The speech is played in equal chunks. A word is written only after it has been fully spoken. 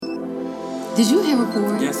Did you hit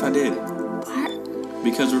record? Yes, I did. What?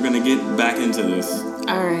 Because we're going to get back into this.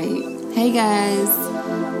 All right. Hey, guys.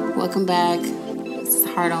 Welcome back. This is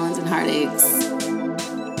Heart-Ons and Heartaches.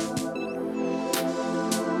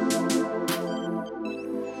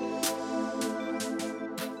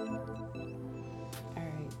 All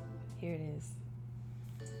right. Here it is.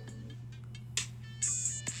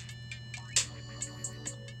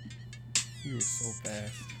 You were so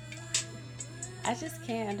fast. I just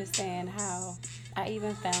can't understand how I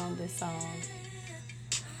even found this song.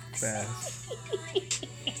 Fast. Oh my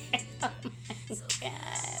God.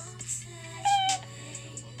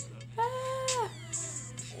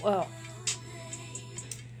 Well,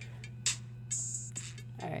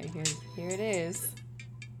 all right, here it is.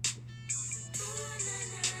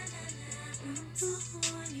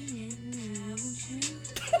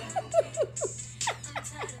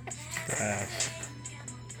 Fast.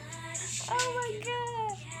 Oh my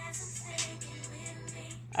God.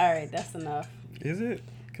 All right, that's enough. Is it?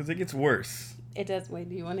 Because it gets worse. It does. Wait,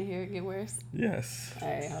 do you want to hear it get worse? Yes. All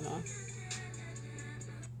right, hold on.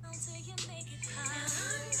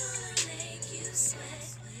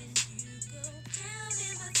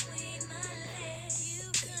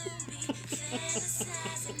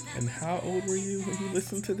 And how old were you when you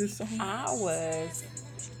listened to this song? I was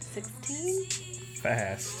 16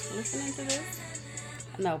 Fast. listening to this.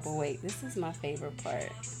 No, but wait, this is my favorite part.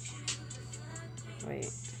 Wait.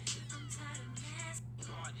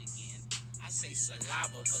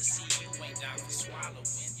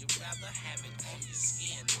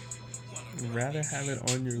 Rather have it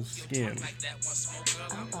on your skin.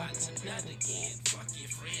 I'm about to do it again.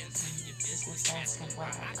 Just asking why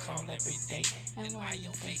I call every day and why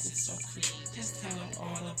your face is so cute. Just turn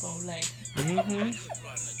Olay. Mm-hmm.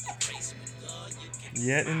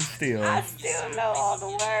 Yet and still. I still know all the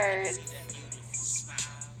words.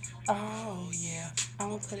 Oh yeah, I'm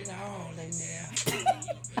gonna put it all in there.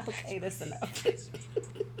 Okay, that's enough.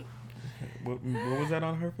 What was that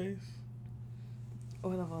on her face?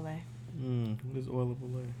 Oil of Olay. What is oil of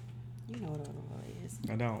Olay? You know what Oil of Olay is.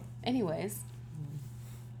 I don't. Anyways,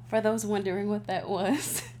 for those wondering what that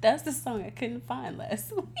was, that's the song I couldn't find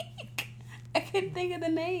last week. I couldn't think of the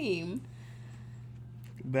name.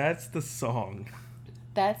 That's the song.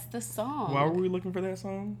 That's the song. Why were we looking for that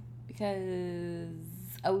song? Because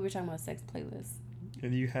we were talking about sex playlists.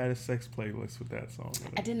 And you had a sex playlist with that song in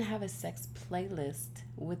it. I didn't have a sex playlist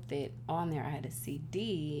with it on there. I had a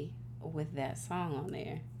CD with that song on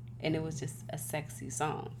there. And it was just a sexy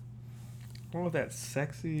song. I don't know if that's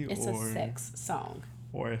sexy It's or... a sex song.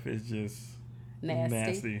 Or if it's just... Nasty.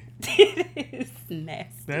 Nasty. It's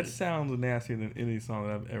nasty. That sounds nastier than any song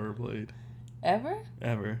that I've ever played. Ever?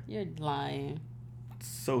 Ever. You're lying.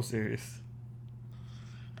 So serious.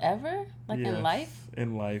 Ever? Like Yes, in life?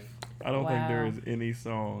 In life. I don't think there Wow. is any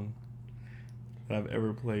song that I've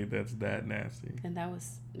ever played that's that nasty. And that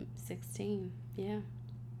was 16. Yeah.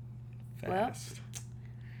 Fast.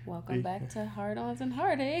 Welcome back to Heart-Ons and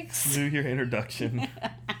Heartaches. Do your introduction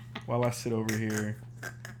while I sit over here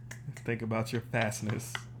and think about your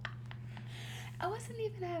fastness. I wasn't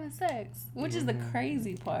even having sex, which is the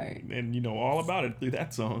crazy part. And you know all about it through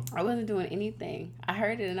that song. I wasn't doing anything. I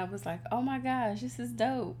heard it and I was like, oh my gosh, this is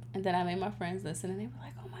dope. And then I made my friends listen and they were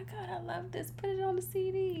like, oh my God, I love this. Put it on the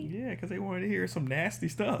CD. Yeah, because they wanted to hear some nasty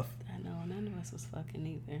stuff. I know, none of us was fucking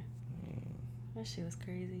either. That shit was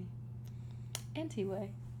crazy. Anyway,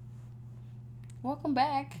 welcome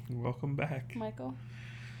back, Welcome back. Michael.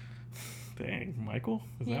 Dang, Michael?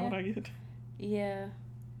 Is that Yeah. what I get? Yeah,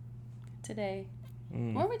 today.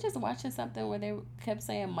 Weren't we just watching something where they kept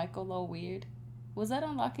saying Michael Low Weird? Was that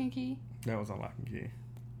on Lock and Key? That was on Lock and Key.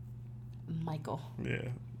 Michael. Yeah.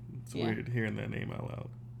 It's Yeah. weird hearing that name out loud.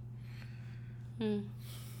 Hmm.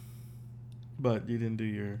 But you didn't do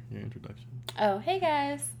your introduction. Oh, hey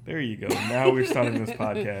guys. There you go. Now we're starting this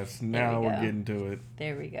podcast. Now we we're go. getting to it.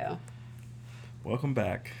 There we go. Welcome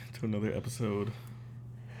back to another episode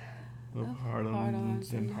of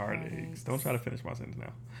Heart-Ons and Heartaches. Don't try to finish my sentence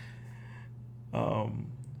now.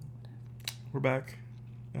 We're back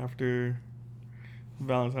after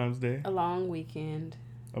Valentine's Day. A long weekend.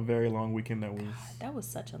 A very long weekend That was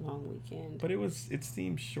such a long weekend. But it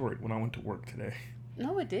seemed short when I went to work today.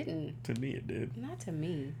 No, it didn't. To me, it did. Not to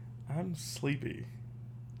me. I'm sleepy.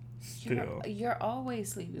 Still. You're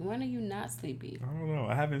always sleepy. When are you not sleepy? I don't know.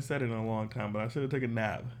 I haven't said it in a long time, but I should have taken a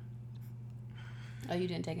nap. Oh, you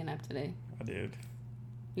didn't take a nap today? I did.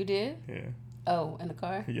 You did? Yeah. Oh, in the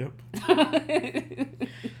car? Yep.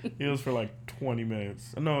 It was for like 20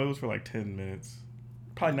 minutes. No, it was for like 10 minutes.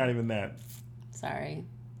 Probably not even that. Sorry.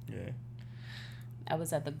 Yeah. I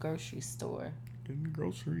was at the grocery store. Getting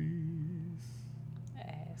groceries.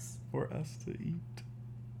 for us to eat.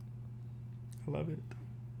 I love it.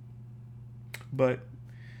 But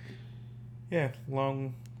yeah,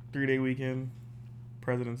 long 3-day weekend.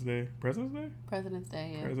 President's Day. President's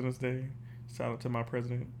Day, yeah. President's Day. Shout out to my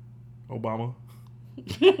president, Obama.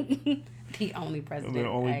 The only president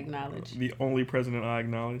I acknowledge. The only president I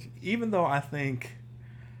acknowledge. Even though I think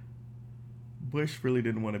Bush really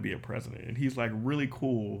didn't want to be a president. And he's like really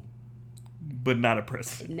cool, but not a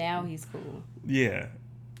president. Now he's cool. Yeah.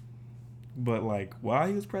 But like while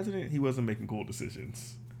he was president, he wasn't making cool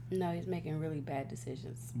decisions. No, he's making really bad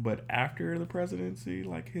decisions. But after the presidency,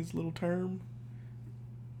 like his little term,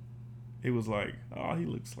 it was like, oh, he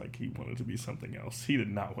looks like he wanted to be something else. He did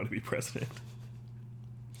not want to be president.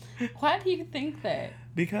 Why do you think that?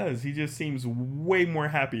 Because he just seems way more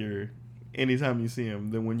happier anytime you see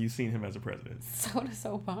him than when you've seen him as a president. So does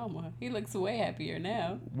Obama. He looks way happier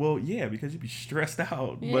now. Well, yeah, because you'd be stressed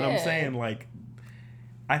out. Yeah. But I'm saying, like,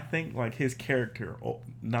 I think, like, his character,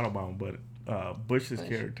 not Obama, but Bush's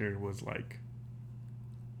character was, like,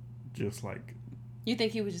 just, like... You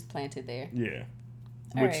think he was just planted there? Yeah.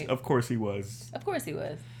 Which, of course, he was. Of course he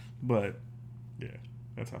was. But, yeah,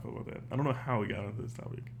 that's how I feel about that. I don't know how we got into this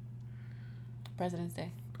topic. President's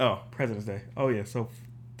Day. Oh, President's Day. Oh, yeah, so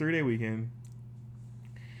 3-day weekend.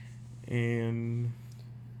 And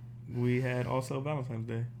we had also Valentine's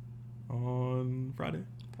Day on Friday.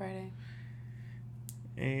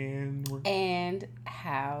 And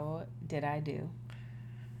how did I do?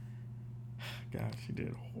 God, she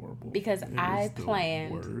did horrible. Because I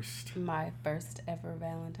planned my first ever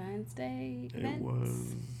Valentine's Day event. It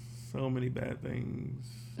was so many bad things.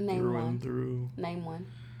 Name one. Through. Name one.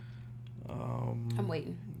 I'm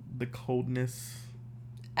waiting. The coldness.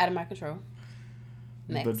 Out of my control.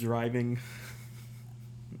 Next. The driving.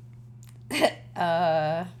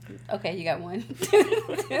 Okay, you got one.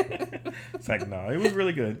 It's like, no, it was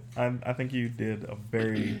really good. I think you did a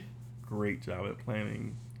very great job at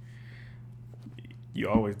planning. You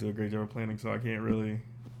always do a great job of planning, so I can't really,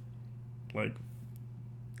 like,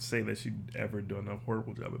 say that you ever done a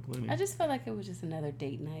horrible job at planning. I just felt like it was just another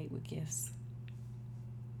date night with gifts.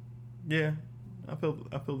 Yeah, I feel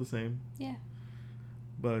the same. Yeah.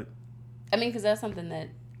 But I mean, because that's something that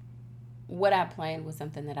what I planned was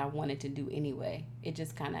something that I wanted to do anyway. It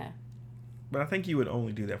just kind of. But I think you would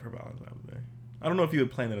only do that for Valentine's Day. I don't know if you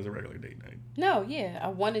would plan it as a regular date night. No, yeah, I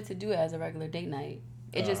wanted to do it as a regular date night.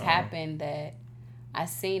 It just happened that I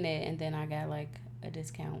seen it and then I got like a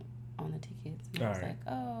discount on the tickets. And I was like,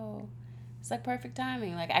 oh, it's like perfect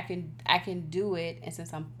timing. Like I can do it, and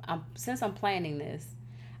since I'm planning this,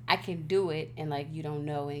 I can do it, and like you don't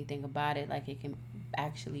know anything about it. Like it can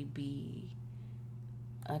actually be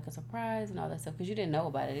like a surprise and all that stuff because you didn't know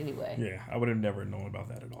about it anyway. Yeah, I would have never known about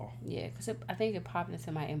that at all. Yeah, because I think it popped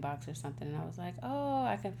into my inbox or something, and I was like, oh,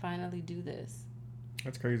 I can finally do this.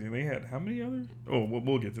 That's crazy. They had how many other? Oh,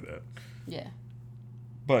 we'll get to that. Yeah.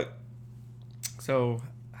 But so,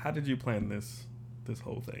 how did you plan this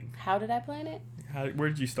whole thing? How did I plan it? Where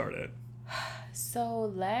did you start at? So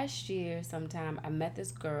last year, sometime I met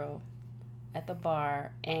this girl at the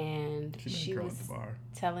bar, and she was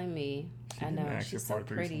telling me, I know she's so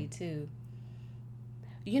pretty too.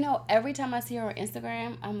 You know, every time I see her on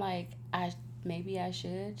Instagram, I'm like, maybe I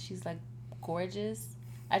should. She's like gorgeous.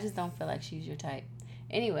 I just don't feel like she's your type.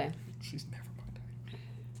 Anyway, she's never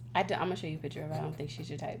my type. I'm gonna show you a picture of her. I don't think she's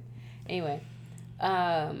your type. Anyway,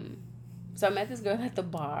 so I met this girl at the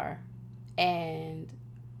bar, and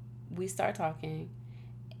we start talking,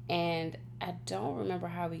 and I don't remember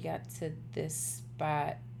how we got to this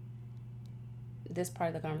part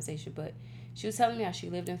of the conversation, but she was telling me how she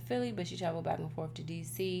lived in Philly, but she traveled back and forth to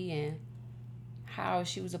DC, and how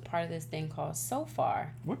she was a part of this thing called So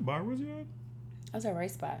Far. What bar was you at? I was at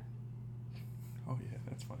Race Spot. Oh, yeah,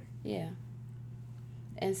 that's funny. Yeah.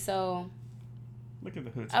 And so look at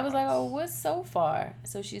the hood. I was like, oh, what's So Far?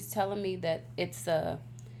 So she's telling me that it's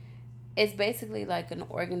basically like an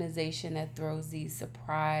organization that throws these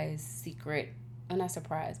secret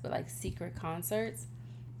concerts.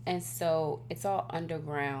 And so it's all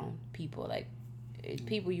underground people, like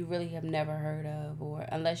people you really have never heard of, or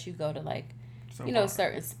unless you go to like,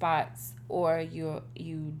 certain spots, or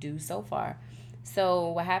you do So Far. So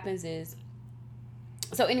what happens is,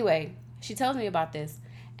 so anyway, she tells me about this,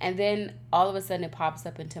 and then all of a sudden it pops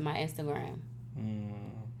up into my Instagram.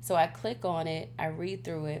 So I click on it, I read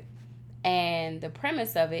through it, and the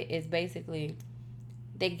premise of it is basically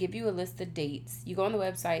they give you a list of dates. You go on the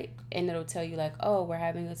website and it'll tell you like, oh, we're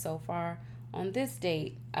having a So Far on this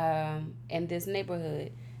date, in this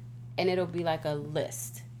neighborhood, and it'll be like a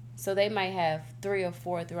list. So they might have 3 or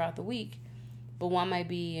 4 throughout the week, but one might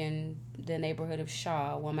be in the neighborhood of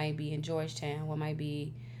Shaw, one might be in Georgetown, one might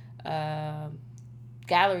be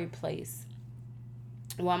Gallery Place,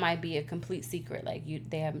 one might be a complete secret. Like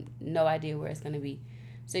they have no idea where it's going to be.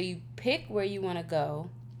 So you pick where you want to go,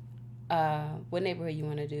 what neighborhood you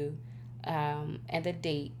want to do, and the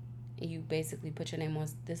date. You basically put your name on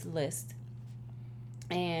this list,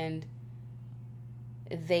 and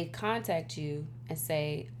they contact you and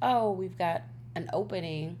say, oh, we've got an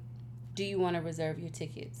opening. Do you want to reserve your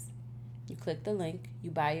tickets? You click the link,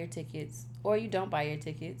 you buy your tickets, or you don't buy your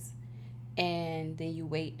tickets, and then you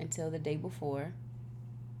wait until the day before,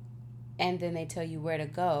 and then they tell you where to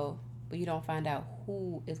go, but you don't find out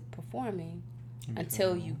who is performing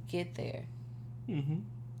until you get there. Mm-hmm.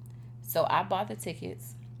 So I bought the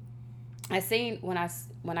tickets. I seen when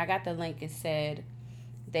I got the link, it said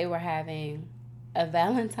they were having a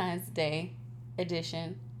Valentine's Day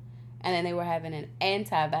edition, and then they were having an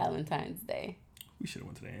anti-Valentine's Day. We should have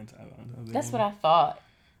went to the anti-Valentine's Day. That's what I thought.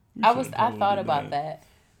 I thought about that.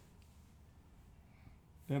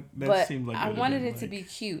 That seemed like I wanted it to be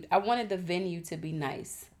cute. I wanted the venue to be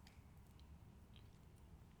nice,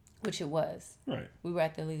 which it was. Right. We were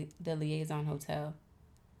at the Liaison Hotel.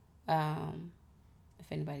 If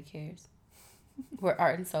anybody cares, where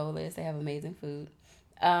Art and Soul is, they have amazing food.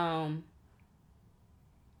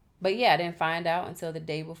 But yeah, I didn't find out until the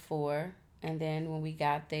day before, and then when we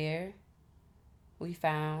got there, we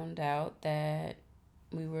found out that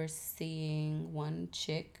we were seeing one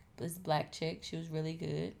chick, this black chick. She was really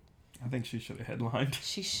good. I think she should have headlined.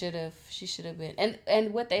 She should have been.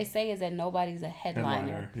 And what they say is that nobody's a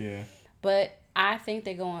headliner. Yeah. But I think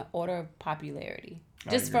they go in order of popularity.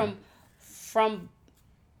 Just from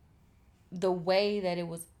the way that it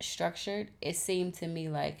was structured, it seemed to me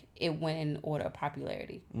like it went in order of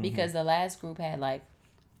popularity. Mm-hmm. Because the last group had like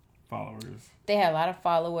followers. They had a lot of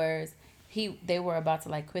followers. They were about to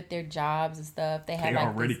like quit their jobs and stuff. They had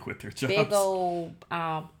already quit their jobs. Big old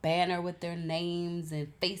banner with their names and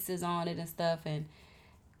faces on it and stuff. And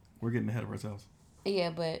we're getting ahead of ourselves.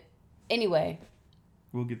 Yeah, but anyway,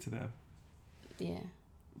 we'll get to that. Yeah.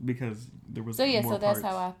 Because there was more that's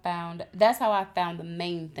how I found the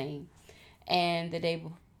main thing. And the day,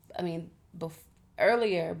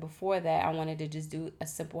 earlier before that, I wanted to just do a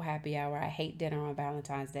simple happy hour. I hate dinner on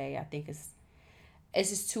Valentine's Day. I think it's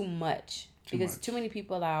just too much. Because too many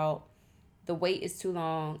people out, the wait is too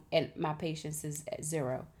long, and my patience is at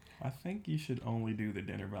 0. I think you should only do the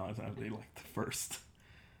dinner Valentine's Day like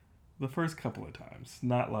the first couple of times,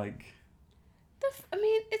 not like.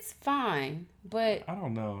 It's fine, but I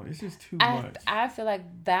don't know. It's just too much. I feel like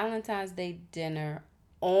Valentine's Day dinner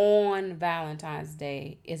on Valentine's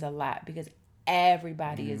Day is a lot because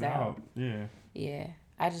everybody is out. Yeah. Yeah.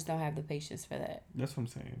 I just don't have the patience for that. That's what I'm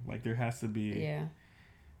saying. Like there has to be. Yeah.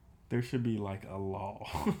 There should be like a law.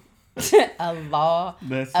 A law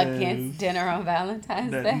against dinner on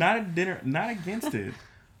Valentine's Day. Not against it,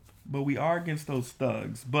 but we are against those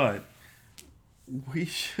thugs. But we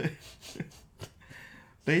should.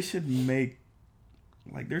 They should make,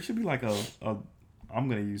 like, there should be like a I'm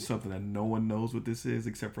going to use something that no one knows what this is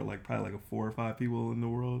except for like probably like 4 or 5 people in the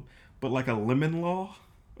world, but like a lemon law.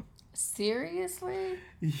 Seriously?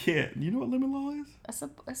 Yeah. You know what lemon law is?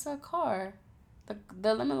 It's a car.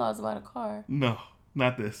 The lemon law is about a car. No,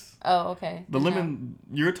 not this. Oh, okay. The lemon,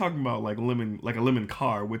 you're talking about like a lemon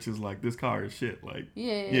car, which is like this car is shit. Like,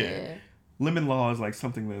 yeah. Lemon law is like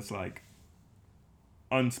something that's like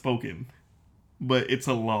unspoken. But it's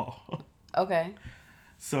a law. Okay.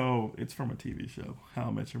 So it's from a TV show, How I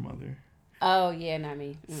Met Your Mother. Oh, yeah, not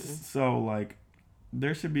me. So, like,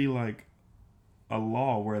 there should be, like, a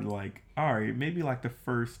law where, like, all right, maybe, like, the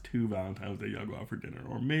first 2 Valentine's Day y'all go out for dinner.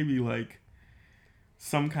 Or maybe, like,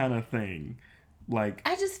 some kind of thing. Like,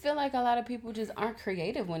 I just feel like a lot of people just aren't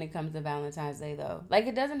creative when it comes to Valentine's Day, though. Like,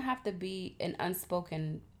 it doesn't have to be an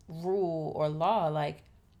unspoken rule or law. Like,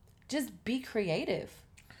 just be creative.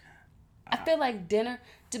 I feel like dinner.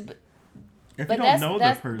 If you don't know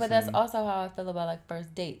the person. But that's also how I feel about like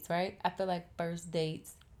first dates, right? I feel like first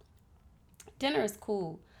dates, dinner is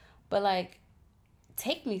cool, but like,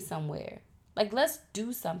 take me somewhere. Like, let's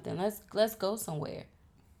do something. Let's go somewhere.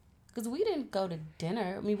 Cause we didn't go to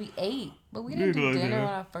dinner. I mean, we ate, but we didn't do dinner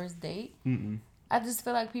on our first date. Mm-mm. I just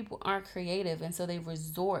feel like people aren't creative, and so they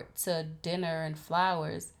resort to dinner and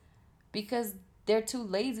flowers because they're too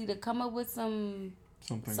lazy to come up with some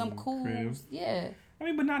cool creative. Yeah. I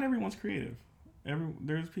mean, but not everyone's creative.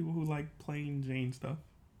 There's people who like plain Jane stuff.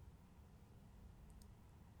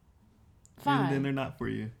 Fine. And then they're not for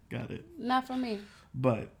you. Got it. Not for me.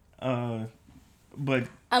 But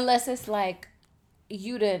unless it's like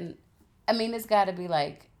you didn't. I mean, it's got to be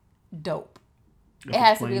like dope. It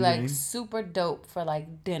has to be like super dope for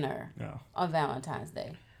like dinner on Valentine's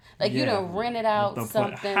Day. Like you done rented out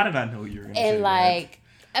something. How did I know you were gonna say and like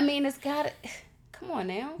that? I mean, it's got. Come on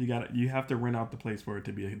now. You have to rent out the place for it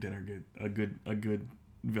to be a dinner a good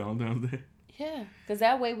Valentine's Day. Yeah, because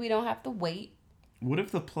that way we don't have to wait. What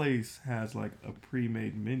if the place has like a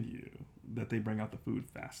pre-made menu that they bring out the food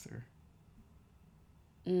faster?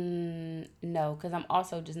 No, because I'm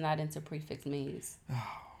also just not into prefix menus.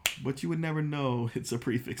 But you would never know it's a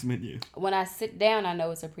prefix menu. When I sit down, I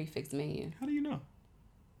know it's a prefix menu. How do you know?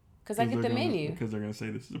 Because I get the menu. Because they're going to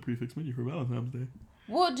say this is a prefix menu for Valentine's Day.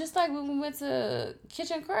 Well, just like when we went to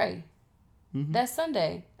Kitchen Cray. That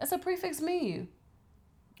Sunday. That's a prefix menu.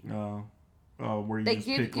 Where you just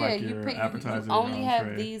pick your appetizer. You only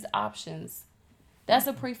have these options. That's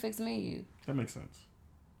a prefix menu. That makes sense.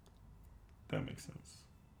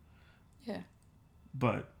 Yeah.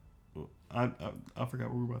 But I forgot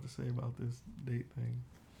what we were about to say about this date thing.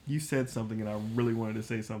 You said something and I really wanted to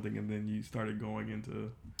say something and then you started going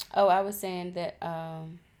into... Oh, I was saying that,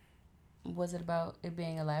 was it about it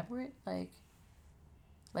being elaborate?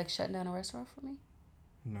 Like shutting down a restaurant for me?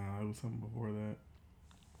 No, it was something before that.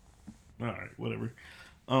 All right, whatever.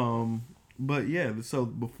 But yeah, so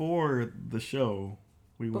before the show,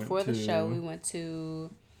 we went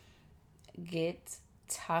to get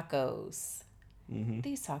tacos. Mm-hmm.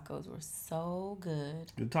 These tacos were so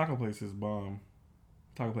good. The taco place is bomb.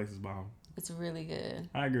 It's really good.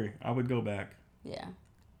 I agree. I would go back. Yeah.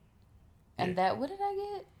 And that, what did I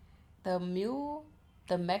get? The mule?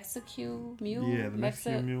 The Mexican mule? Yeah, the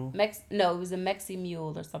Mexican mule. No, it was a Mexi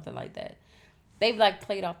mule or something like that. They've like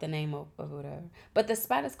played off the name of whatever. But the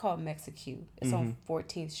spot is called Mexique. It's on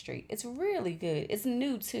 14th Street. It's really good. It's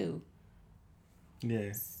new too.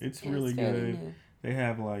 Yeah, it's really good. New. They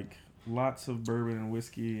have like lots of bourbon and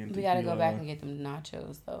whiskey and tequila. We gotta go back and get them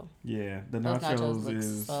nachos though. Yeah, the nachos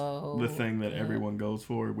is the thing that everyone goes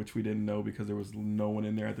for, which we didn't know because there was no one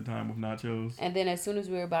in there at the time with nachos. And then as soon as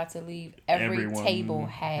we were about to leave, everyone table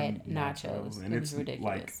had nachos. And it was ridiculous.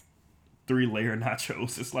 Like 3-layer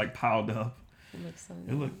nachos. It's like piled up. It looks so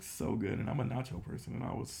good. It looks so good. And I'm a nacho person and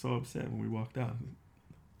I was so upset when we walked out.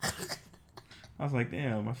 I was like,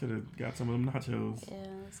 damn, I should have got some of them nachos. Yeah.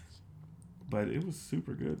 But it was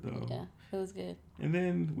super good, though. Yeah, it was good. And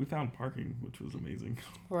then we found parking, which was amazing.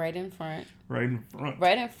 Right in front. Right in front.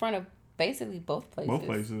 Right in front of basically both places. Both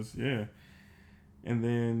places, yeah. And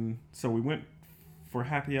then, so we went for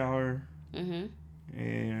happy hour. Mm-hmm.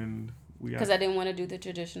 And we... Because I didn't want to do the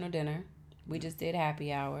traditional dinner. We just did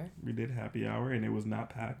happy hour. We did happy hour, and it was not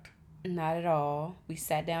packed. Not at all. We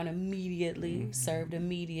sat down immediately, served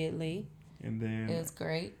immediately. And then... It was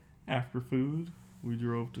great. After food... We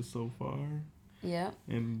drove to SoFar. Yeah.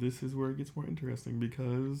 And this is where it gets more interesting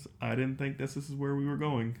because I didn't think this is where we were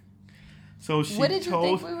going. So she What did you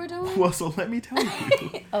think we were doing? Well, so let me tell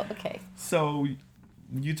you. Oh, okay. So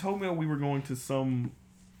you told me we were going to some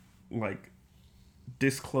like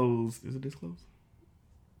disclosed. Is it disclosed?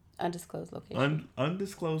 Undisclosed location.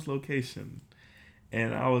 Undisclosed location.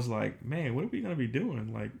 And I was like, man, what are we gonna be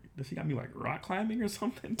doing? Like, does she got me like rock climbing or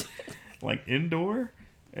something? Like indoor?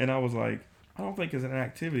 And I was like, I don't think it's an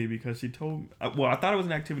activity because she told me... Well, I thought it was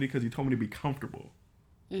an activity because you told me to be comfortable.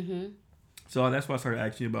 Mm-hmm. So that's why I started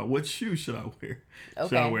asking you about what shoes should I wear. Okay.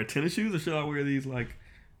 Should I wear tennis shoes or should I wear these, like,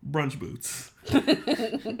 brunch boots?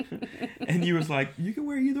 And you was like, you can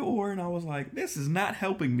wear either or. And I was like, this is not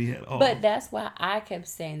helping me at all. But that's why I kept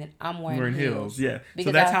saying that I'm wearing heels. Yeah.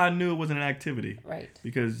 So that's how I knew it wasn't an activity. Right.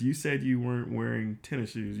 Because you said you weren't wearing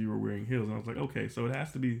tennis shoes. You were wearing heels. And I was like, okay, so it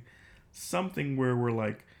has to be something where we're,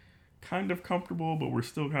 like, kind of comfortable, but we're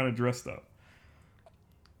still kind of dressed up.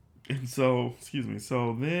 And so,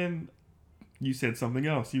 so then you said something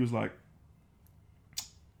else. He was like,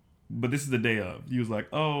 but this is the day of. He was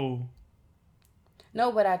like, oh.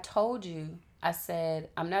 No, but I told you, I said,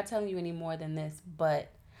 I'm not telling you any more than this,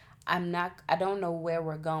 but I don't know where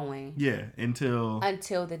we're going. Yeah, until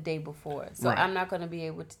the day before. So right. I'm not going to be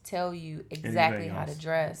able to tell you exactly how to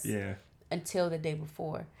dress. Yeah. Until the day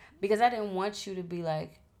before. Because I didn't want you to be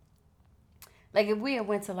like if we had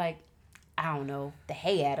went to like, I don't know, the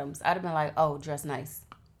Hay Adams, I'd have been like, oh, dress nice.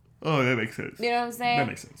 Oh, that makes sense. You know what I'm saying? That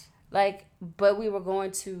makes sense. Like, but we were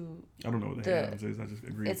going to... I don't know what the Hay Adams is. I just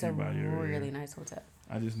agreed with you by your... It's a really nice hotel.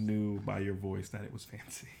 I just knew by your voice that it was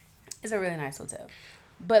fancy. It's a really nice hotel.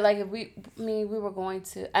 But like if we were going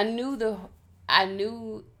to... I knew the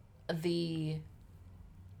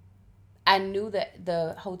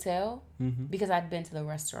hotel because I'd been to the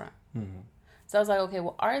restaurant. Mm-hmm. So I was like, okay,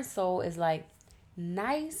 well, Art Soul is like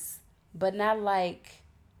nice, but not like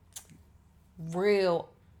real,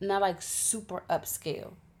 not like super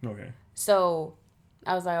upscale. Okay. So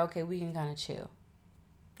I was like, okay, we can kind of chill.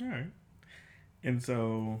 All right. And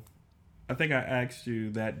so I think I asked you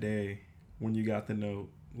that day when you got the note,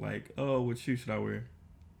 like, oh, what shoe should I wear?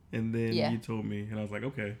 And then you told me, and I was like,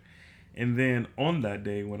 okay. And then on that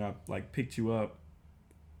day when I like picked you up,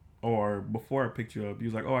 or before I picked you up, you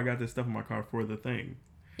was like, oh, I got this stuff in my car for the thing.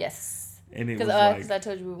 Yes. And it was like, because I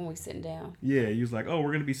told you when we were sitting down. Yeah, you was like, oh,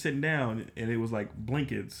 we're gonna be sitting down, and it was like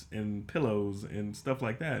blankets and pillows and stuff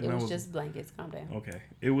like that. It was just blankets. Calm down. Okay,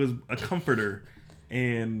 it was a comforter,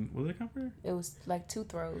 and was it a comforter? It was like 2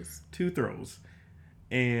 throws. 2 throws,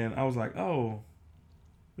 and I was like, oh,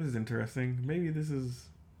 this is interesting. Maybe this is.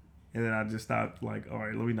 And then I just stopped, like, all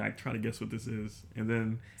right, let me not try to guess what this is. And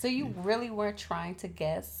then. So you really weren't trying to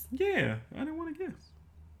guess? Yeah, I didn't want to guess.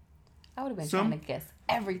 I would have been trying to guess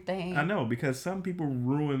everything. I know, because some people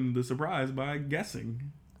ruin the surprise by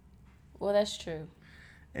guessing. Well, that's true.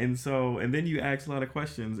 And so, and then you ask a lot of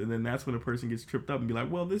questions, and then that's when a person gets tripped up and be like,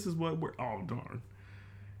 well, this is what we're. Oh, darn.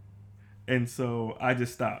 And so I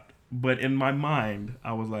just stopped. But in my mind,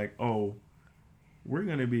 I was like, oh, we're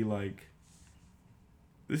going to be like.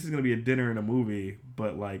 This is going to be a dinner and a movie,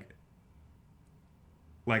 but like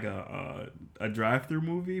a drive-through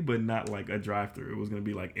movie, but not like a drive-through. It was going to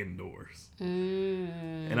be like indoors.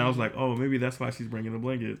 And I was like, oh, maybe that's why she's bringing the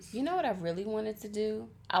blankets. You know what I really wanted to do?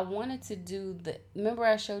 I wanted to do remember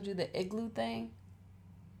I showed you the igloo thing?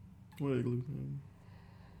 What igloo thing?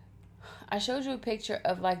 I showed you a picture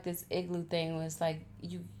of like this igloo thing where it's like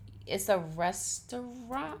it's a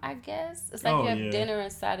restaurant, I guess. It's like you have dinner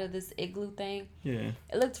inside of this igloo thing. Yeah.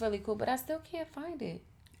 It looks really cool, but I still can't find it.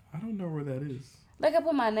 I don't know where that is. Like, I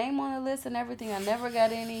put my name on the list and everything. I never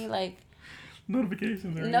got any, like...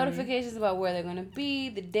 Notifications about where they're going to be,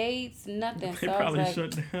 the dates, nothing. They probably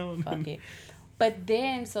shut down. Fuck it. But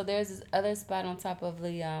then, so there's this other spot on top of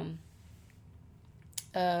the,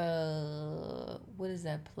 what is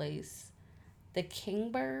that place? The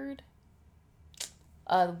Kingbird?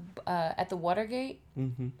 At the Watergate.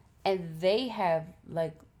 Mm-hmm. And they have,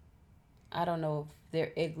 like, I don't know if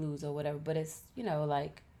they're igloos or whatever, but it's,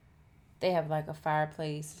 like, they have, like, a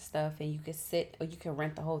fireplace and stuff, and you can sit, or you can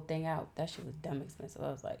rent the whole thing out. That shit was dumb expensive.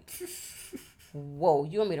 I was like, whoa,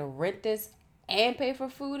 you want me to rent this and pay for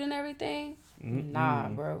food and everything? Mm-mm. Nah,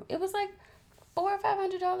 bro. It was, like, $400 or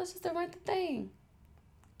 $500 just to rent the thing.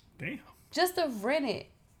 Damn. Just to rent it.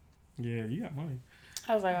 Yeah, you got money.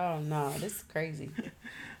 I was like, oh, no, this is crazy.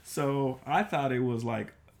 So I thought it was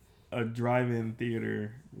like a drive-in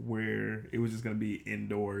theater where it was just going to be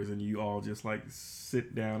indoors and you all just like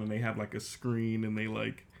sit down and they have like a screen and they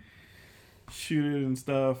like shoot it and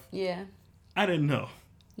stuff. Yeah. I didn't know.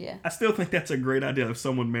 Yeah. I still think that's a great idea if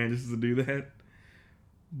someone manages to do that.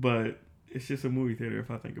 But it's just a movie theater if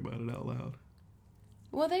I think about it out loud.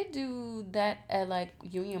 Well, they do that at like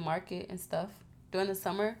Union Market and stuff during the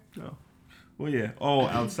summer. Oh. Well, yeah. Oh,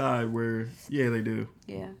 outside where, yeah, they do.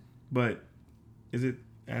 Yeah. But is it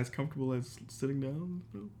as comfortable as sitting down?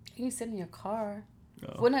 No? You can sit in your car.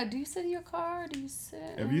 Oh. Well, no, do you sit in your car or do you sit?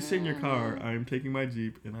 If you sit in your car, I am taking my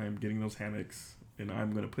Jeep and I am getting those hammocks. And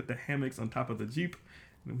I'm going to put the hammocks on top of the Jeep.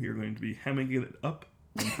 And we are going to be hammocking it up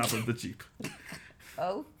on top of the Jeep.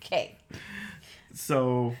 Okay.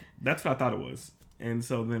 So that's what I thought it was. And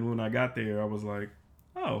so then when I got there, I was like,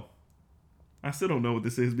 oh. I still don't know what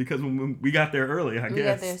this is because when we got there early, I guess. We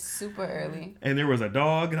got there super early. And there was a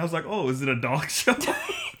dog, and I was like, oh, is it a dog show?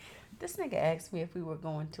 This nigga asked me if we were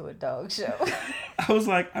going to a dog show. I was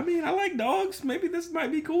like, I mean, I like dogs. Maybe this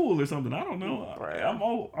might be cool or something. I don't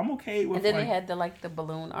know. I'm okay with. And then they had the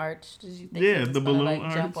balloon arch. Did you think the balloon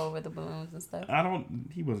arch? Jump over the balloons and stuff?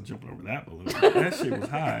 He wasn't jumping over that balloon. That shit was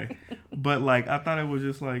high. But like, I thought it was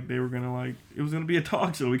just like they were gonna like it was gonna be a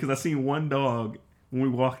dog show because I seen one dog when we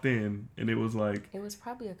walked in, and it was like... It was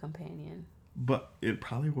probably a companion. But it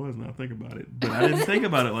probably was, now I think about it. But I didn't think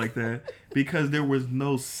about it like that, because there was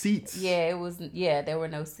no seats. Yeah, there were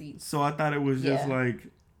no seats. So I thought it was just like...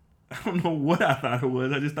 I don't know what I thought it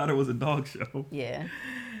was. I just thought it was a dog show. Yeah.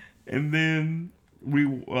 And then we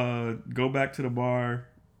go back to the bar,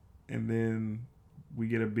 and then we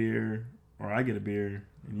get a beer, or I get a beer,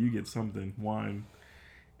 and you get something, wine.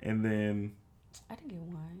 And then... I didn't get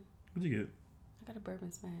wine. What'd you get? I got a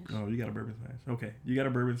bourbon smash. Oh, you got a bourbon smash. Okay, you got a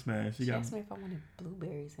bourbon smash. She asked me if I wanted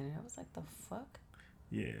blueberries in it. I was like, the fuck?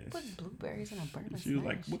 Yeah. Put blueberries in a bourbon smash? She was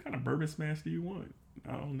like, what kind of bourbon smash do you want?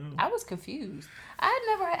 I don't know. I was confused. I had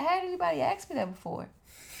never had anybody ask me that before.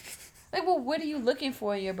 Like, well, what are you looking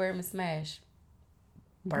for in your bourbon smash?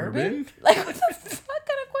 Bourbon? Like, what the fuck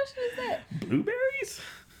kind of question is that? Blueberries?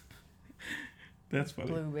 That's funny.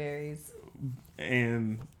 Blueberries.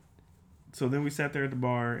 And so then we sat there at the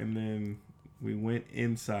bar, and then We went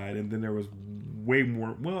inside, and then there was way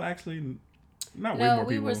more. Well, actually, not way more people. No,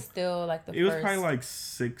 we were still like the first. It was probably like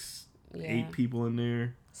 8 people in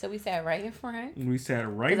there. So we sat right in front. We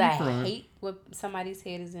sat right in front. I hate when somebody's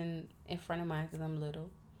head is in front of mine because I'm little.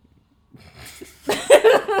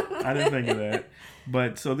 I didn't think of that.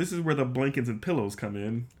 But so this is where the blankets and pillows come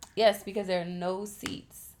in. Yes, because there are no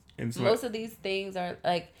seats. And so most of these things are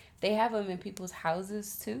like, they have them in people's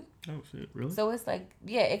houses too. Oh shit, really? So it's like,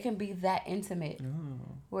 yeah, it can be that intimate.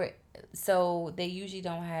 Oh. So they usually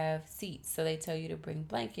don't have seats. So they tell you to bring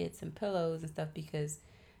blankets and pillows and stuff because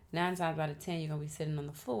 9 times out of 10 you're going to be sitting on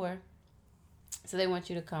the floor. So they want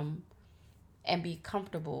you to come and be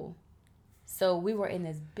comfortable. So we were in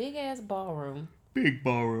this big ass ballroom. Big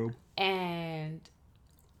ballroom. And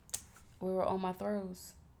we were on my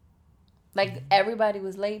throws. Like everybody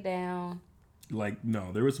was laid down. Like,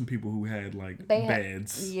 no, there were some people who had like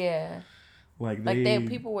beds. Yeah. Like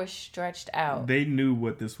people were stretched out. They knew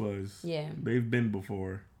what this was. Yeah. They've been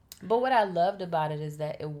before. But what I loved about it is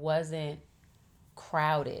that it wasn't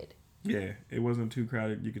crowded. Yeah, it wasn't too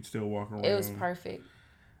crowded. You could still walk around. It was perfect.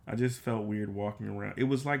 I just felt weird walking around. It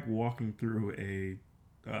was like walking through a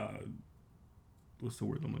what's the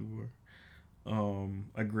word I'm looking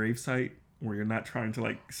for? A gravesite where you're not trying to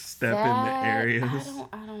like step in the areas.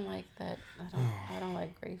 I don't like that. I don't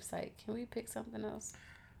like gravesite. Can we pick something else?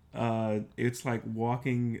 It's like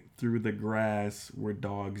walking through the grass where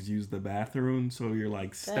dogs use the bathroom, so you're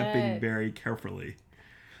like stepping very carefully.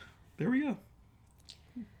 There we go.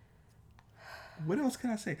 What else can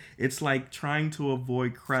I say? It's like trying to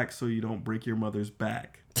avoid cracks so you don't break your mother's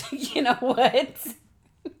back. You know what?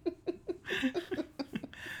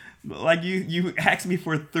 Like you asked me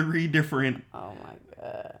for 3 different. Oh my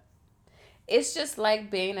god! It's just like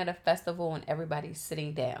being at a festival and everybody's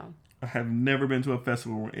sitting down. I have never been to a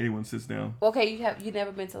festival where anyone sits down. Okay, you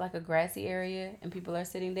never been to like a grassy area and people are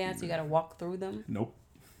sitting down, so you gotta walk through them. Nope.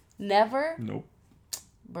 Never. Nope.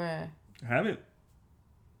 Bruh. I haven't.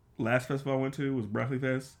 Last festival I went to was Broccoli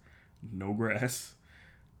Fest. No grass.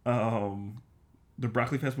 The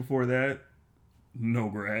Broccoli Fest before that, no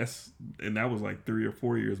grass. And that was like 3 or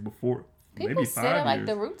 4 years before. People maybe 5 sit at years. like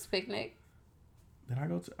the Roots picnic. Did I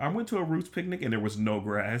go to? I went to a Roots picnic and there was no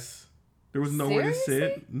grass. There was nowhere to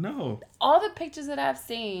sit. No. All the pictures that I've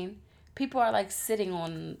seen, people are like sitting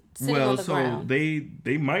on the ground. Well, so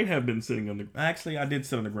they might have been sitting on the. Actually, I did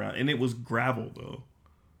sit on the ground, and it was gravel though.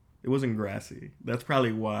 It wasn't grassy. That's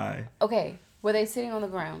probably why. Okay. Were they sitting on the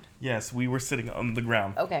ground? Yes, we were sitting on the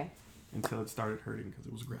ground. Okay. Until it started hurting because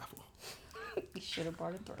it was gravel. You should have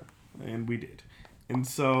brought it through. And we did. And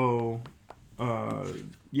so,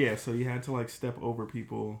 yeah, so you had to like step over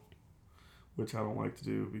people, which I don't like to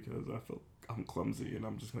do because I feel I'm clumsy and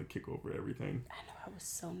I'm just going to kick over everything. I know. I was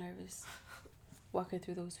so nervous walking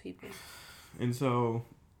through those people. And so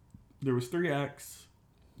there was 3 acts.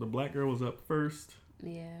 The black girl was up first.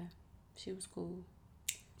 Yeah, she was cool.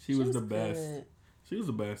 She was the best. She was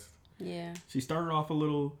the best. Yeah. She started off a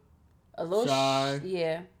little shy.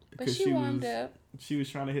 Yeah, but she warmed up. She was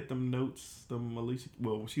trying to hit them notes. Alicia.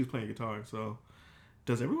 Well, she was playing guitar. So,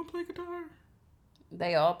 does everyone play guitar?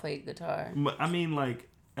 They all played guitar. I mean, like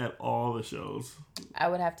at all the shows. I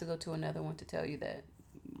would have to go to another one to tell you that.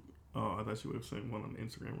 Oh, I thought you would have seen one on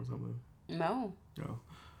Instagram or something. No. No.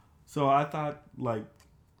 So I thought like.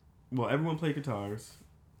 Well, everyone played guitars,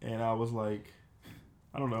 and I was like,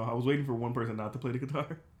 I don't know. I was waiting for one person not to play the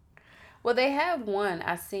guitar. Well, they have one.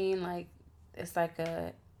 I seen like, it's like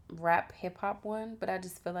a rap hip hop one, but I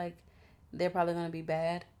just feel like they're probably gonna be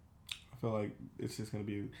bad. I feel like it's just gonna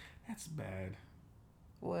be. That's bad.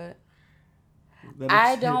 What?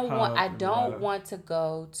 I don't want to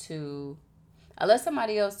go to, unless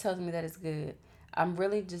somebody else tells me that it's good. I'm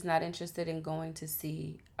really just not interested in going to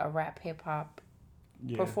see a rap hip hop.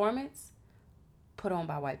 Yeah. Performance put on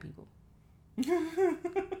by white people.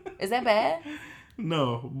 Is that bad?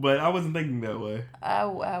 No, but I wasn't thinking that way. I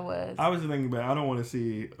was. I was thinking about I don't want to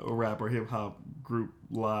see a rap or hip hop group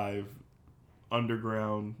live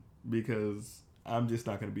underground because I'm just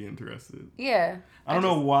not going to be interested. Yeah. I don't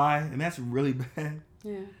know why, and that's really bad.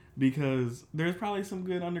 Yeah. Because there's probably some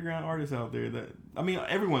good underground artists out there that I mean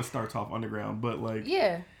everyone starts off underground, but like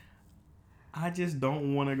yeah. I just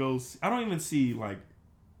don't want to go. I don't even see like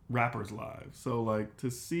rappers live. So like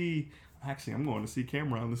to see, actually I'm going to see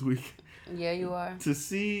Cameron this week. Yeah, you are. To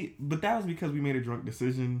see, but that was because we made a drunk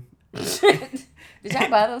decision. Did y'all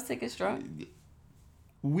buy those tickets drunk?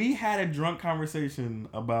 We had a drunk conversation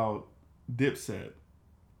about Dipset,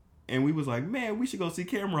 and we was like, man, we should go see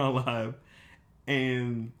Cameron live.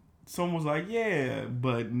 And someone was like, yeah,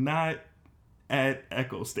 but not at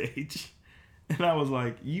Echo Stage. And I was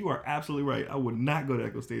like, you are absolutely right. I would not go to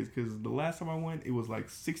Echo Stage because the last time I went, it was like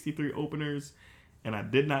 63 openers, and I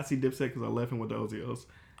did not see Dipset because I left him with the OZOs.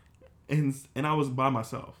 And I was by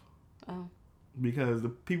myself. Oh. Because the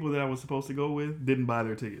people that I was supposed to go with didn't buy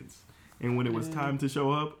their tickets. And when it was time to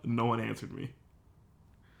show up, no one answered me.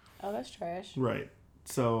 Oh, that's trash. Right.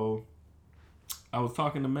 So I was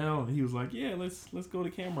talking to Mel, and he was like, yeah, let's go to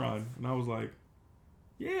Cameron. And I was like,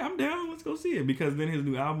 yeah, I'm down. Let's go see it. Because then his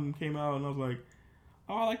new album came out, and I was like,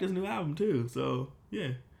 oh, I like this new album too. So, yeah,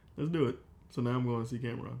 let's do it. So now I'm going to see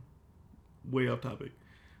Cameron. Way off topic.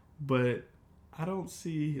 But I don't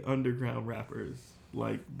see underground rappers.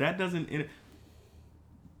 Like, that doesn't... if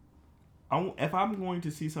I'm going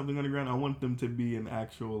to see something underground, I want them to be an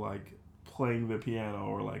actual, like, playing the piano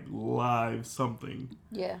or, like, live something.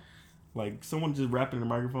 Yeah. Like, someone just rapping in a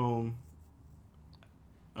microphone...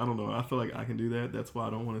 I don't know. I feel like I can do that. That's why I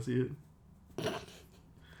don't want to see it.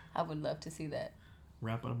 I would love to see that.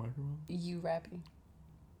 Rap on a microphone? You rapping?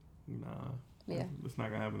 Nah. Yeah. It's not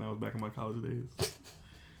going to happen. That was back in my college days.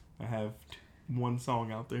 I have one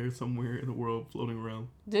song out there somewhere in the world floating around.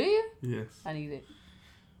 Do you? Yes. I need it.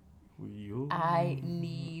 We I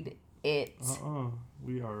need it.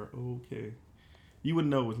 We are okay. You wouldn't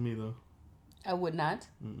know it was me, though. I would not.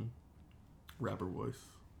 Mm-mm. Rapper voice.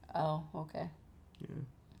 Oh, okay.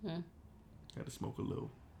 Yeah. Had to smoke a little,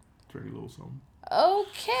 drink a little something.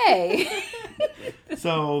 Okay.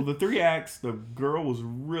 So the 3 acts, the girl was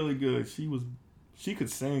really good. She could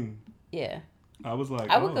sing. Yeah. I was like,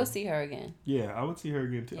 I would go see her again. Yeah, I would see her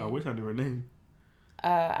again too. Yeah. I wish I knew her name.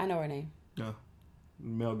 I know her name. No.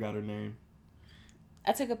 Mel got her name.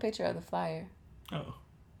 I took a picture of the flyer. Oh.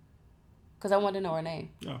 Because I wanted to know her name.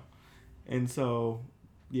 Oh. And so,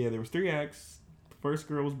 yeah, there was 3 acts. The first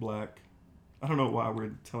girl was black. I don't know why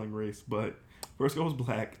we're telling race, but first girl was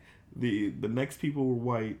black. The next people were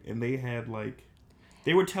white, and they had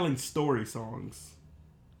they were telling story songs.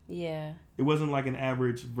 Yeah. It wasn't like an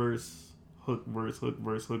average verse, hook, verse, hook,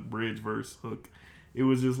 verse, hook, bridge, verse, hook. It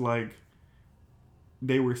was just like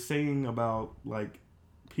they were saying about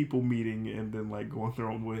people meeting and then going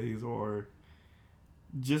their own ways, or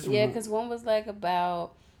just because one was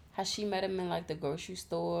about how she met him in the grocery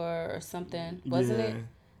store or something, wasn't it?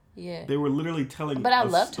 Yeah. They were literally telling. But I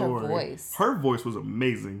loved story. her voice. Her voice was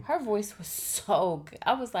amazing. Her voice was so good.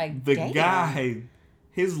 I was like, the damn. guy,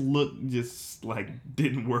 his look just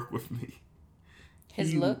didn't work with me.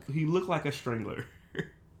 His look? He looked like a strangler.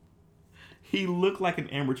 He looked like an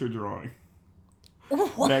amateur drawing.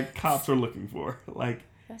 What? That cops are looking for.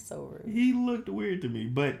 That's so rude. He looked weird to me,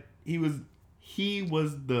 but they were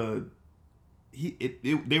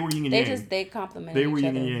yin and yang. They complimented They were each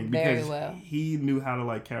yin other and yang very because well. he knew how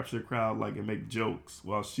to capture the crowd and make jokes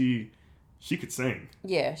while she could sing.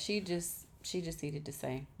 Yeah, she just needed to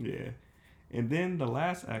sing. Yeah. And then the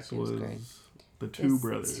last act was the two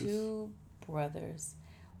brothers. 2 brothers.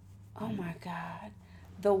 Oh my God.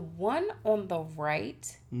 The one on the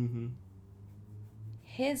right,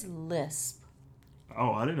 his lisp.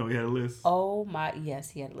 Oh, I didn't know he had a lisp. Oh my,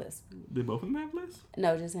 yes, he had a lisp. Did both of them have lisp?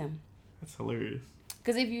 No, just him. That's hilarious.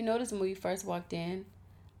 Because if you notice when we first walked in,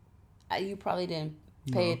 you probably didn't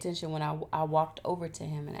pay attention when I walked over to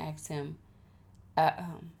him and asked him, I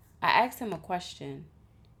asked him a question.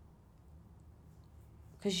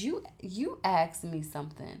 Because you asked me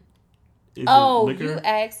something. You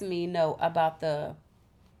asked me, about the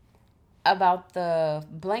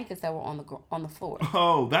blankets that were on the floor.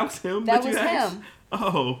 Oh, that was him? That was him.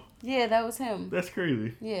 Oh. Yeah, that was him. That's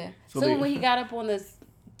crazy. Yeah. So when he got up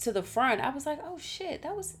to the front, I was like, oh shit,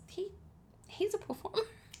 that was he's a performer.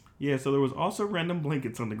 Yeah, so there was also random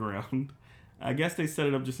blankets on the ground. I guess they set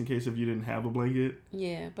it up just in case if you didn't have a blanket.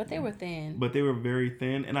 Yeah, but they were thin. But they were very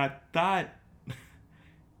thin, and I thought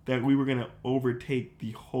that we were going to overtake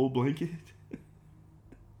the whole blanket.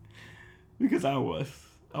 Because I was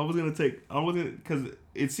going to because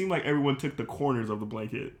it seemed like everyone took the corners of the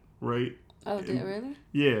blanket, right? Oh, did it really?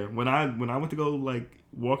 Yeah, when I went to go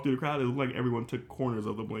walk through the crowd, it looked like everyone took corners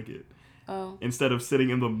of the blanket. Oh. Instead of sitting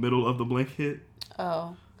in the middle of the blanket.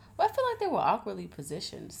 Oh. Well, I feel like they were awkwardly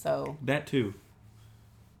positioned, so. That too.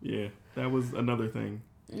 Yeah, that was another thing.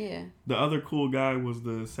 Yeah. The other cool guy was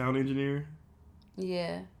the sound engineer.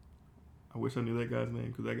 Yeah. I wish I knew that guy's name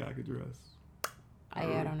because that guy could dress. I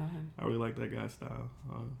don't know him. I really like that guy's style.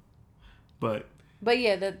 But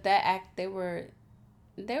yeah, that act, they were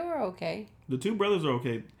okay. The 2 brothers are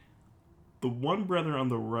okay. The one brother on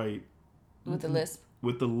the right with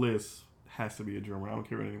the lisp has to be a drummer. I don't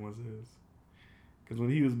care what anyone says. Because when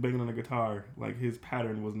he was banging on the guitar, his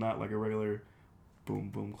pattern was not like a regular boom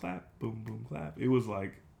boom clap boom boom clap. It was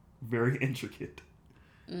very intricate.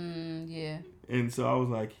 Yeah. And so I was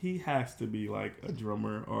like, he has to be like a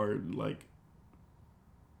drummer or like,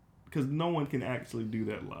 because no one can actually do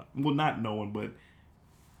that live. Well, not no one, but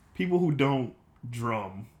people who don't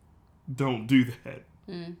drum don't do that.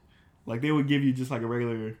 Like they would give you just like a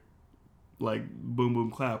regular, like boom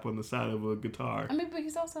boom clap on the side of a guitar. I mean, but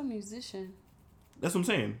he's also a musician. That's what I'm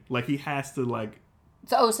saying. Like he has to like.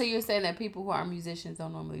 So you're saying that people who are musicians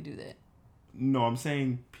don't normally do that? No, I'm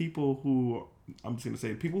saying people who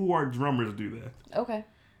are drummers do that. Okay.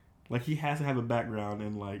 Like he has to have a background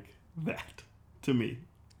in like that. To me,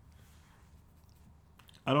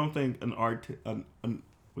 I don't think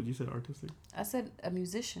what you said artistic? I said a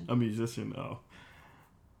musician. A musician. Oh,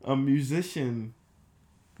 a musician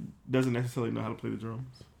doesn't necessarily know how to play the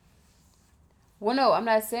drums. Well, no, I'm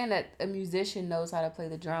not saying that a musician knows how to play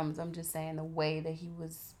the drums. I'm just saying the way that he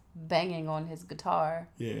was banging on his guitar.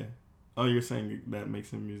 Yeah. Oh, you're saying that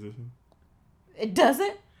makes him a musician? It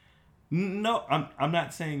doesn't? No, I'm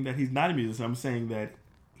not saying that he's not a musician. I'm saying that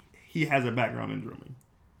he has a background in drumming.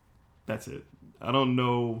 That's it. I don't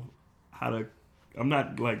know how to... I'm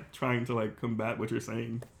not, like, trying to, like, combat what you're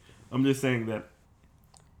saying. I'm just saying that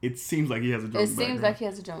it seems like he has a drumming background. It seems like he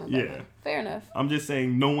has a drumming background. Yeah. Fair enough. I'm just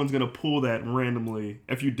saying no one's going to pull that randomly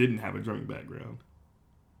if you didn't have a drumming background.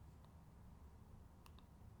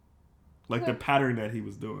 Like the pattern that he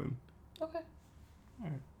was doing. Okay. All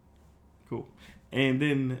right. Cool. And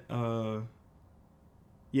then,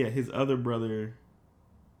 his other brother,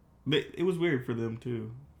 it was weird for them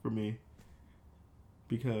too, for me.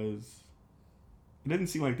 Because it doesn't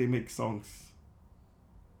seem like they make songs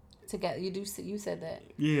together. You said that.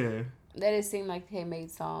 Yeah. That it seemed like they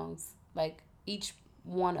made songs. Like each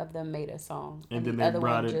one of them made a song. And then they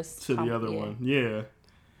brought it to the other one. Yeah.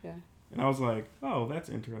 Yeah. And I was like, oh, that's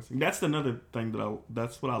interesting. That's another thing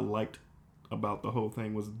that's what I liked about the whole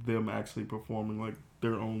thing was them actually performing like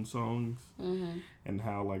their own songs. Mm-hmm. And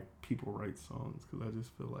how like people write songs, because I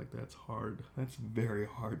just feel like that's hard. That's very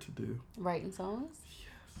hard to do. Writing songs? Yes.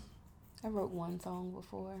 I wrote one song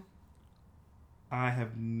before. I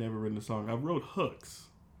have never written a song. I wrote hooks,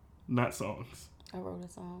 not songs. I wrote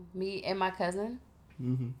a song. Me and my cousin,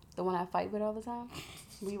 the one I fight with all the time,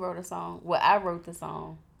 we wrote a song. Well, I wrote the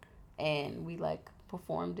song, and we like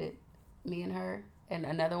performed it. Me and her and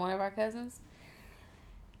another one of our cousins.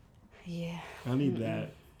 Yeah. I need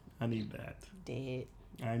that. I need that. Dead.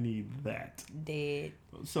 I need that. Dead.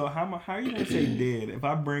 So how are you gonna say dead? If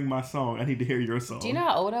I bring my song, I need to hear your song. Do you know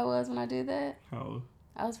how old I was when I did that? How old?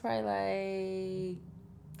 I was probably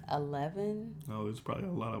like 11. Oh, there's probably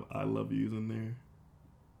a lot of I love yous in there.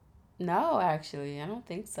 No, actually, I don't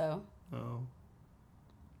think so. Oh.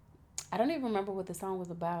 I don't even remember what the song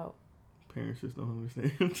was about. Parents just don't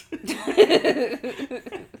understand.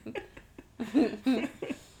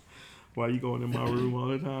 Why you going in my room all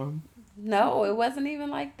the time? No, it wasn't even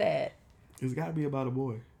like that. It's got to be about a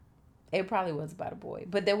boy. It probably was about a boy.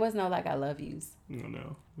 But there was no, like, I love yous.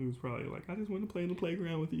 No. It was probably like, I just want to play in the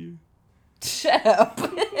playground with you. Shut up.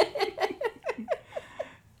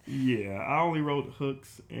 Yeah, I only wrote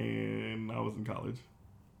hooks and I was in college.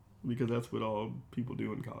 Because that's what all people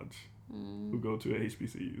do in college who go to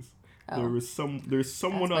HBCUs. Oh. There's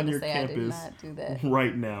someone on your campus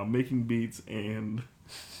right now making beats and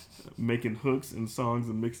making hooks and songs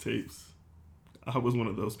and mixtapes. I was one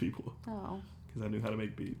of those people. Oh. Because I knew how to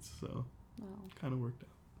make beats, so kind of worked out.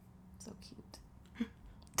 So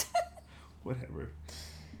cute. Whatever.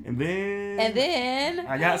 And then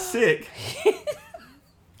I got sick.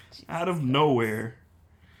 Out of nowhere.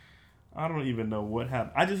 I don't even know what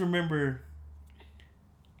happened. I just remember,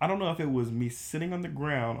 I don't know if it was me sitting on the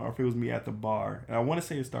ground or if it was me at the bar. And I want to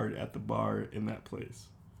say it started at the bar in that place.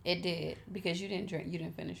 It did, because you didn't drink. You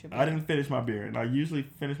didn't finish your beer. I didn't finish my beer. And I usually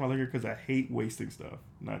finish my liquor because I hate wasting stuff.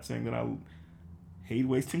 I'm not saying that I hate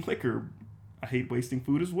wasting liquor. I hate wasting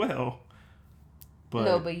food as well. But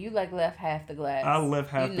no, but you like left half the glass. I left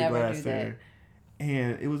half the glass there.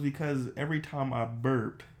 And it was because every time I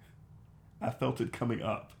burped, I felt it coming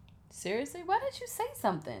up. Seriously? Why didn't you say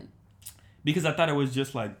something? Because I thought it was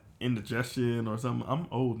just like indigestion or something. I'm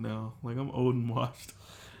old now. Like I'm old and washed.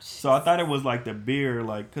 So I thought it was like the beer,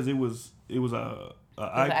 like, because it was a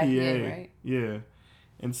IPA. Right? Yeah.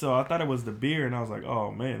 And so I thought it was the beer, and I was like, oh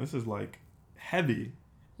man, this is like heavy.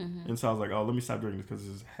 Mm-hmm. And so I was like, oh, let me stop drinking this because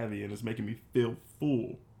this is heavy and it's making me feel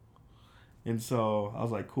full. And so I was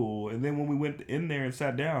like, cool. And then when we went in there and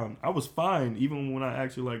sat down, I was fine. Even when I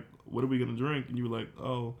actually like, what are we going to drink? And you were like,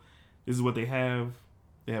 oh, this is what they have.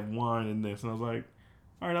 They have wine in this. And I was like,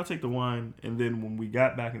 all right, I'll take the wine. And then when we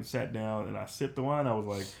got back and sat down and I sipped the wine, I was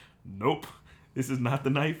like, nope, this is not the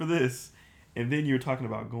night for this. And then you were talking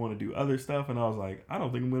about going to do other stuff, and I was like, I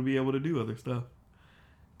don't think I'm going to be able to do other stuff.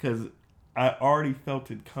 Because I already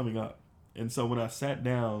felt it coming up. And so when I sat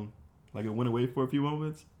down, like it went away for a few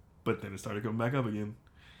moments, but then it started coming back up again.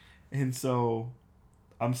 And so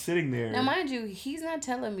I'm sitting there. Now, mind you, he's not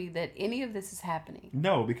telling me that any of this is happening.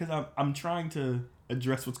 No, because I'm trying to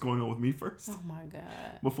address what's going on with me first. Oh my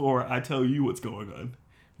God. Before I tell you what's going on.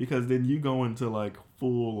 Because then you go into like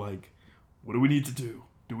full like, what do we need to do?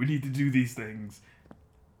 Do we need to do these things?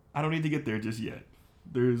 I don't need to get there just yet.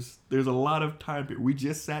 There's a lot of time here. We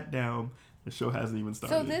just sat down. The show hasn't even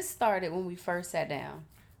started. So this started when we first sat down.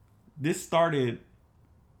 This started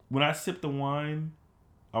when I sipped the wine.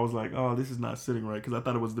 I was like, oh, this is not sitting right because I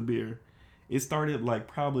thought it was the beer. It started like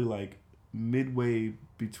probably like midway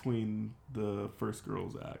between the first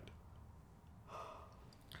girls act.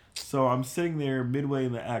 So I'm sitting there midway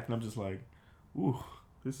in the act and I'm just like, ooh,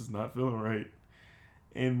 this is not feeling right.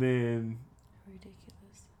 And then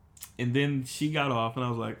ridiculous. And then she got off and I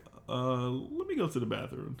was like, let me go to the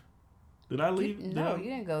bathroom. Did I leave? You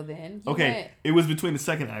didn't go then. You okay, went... it was between the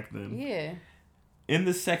second act then. Yeah. In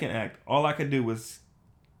the second act, all I could do was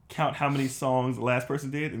count how many songs the last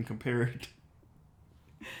person did and compare it.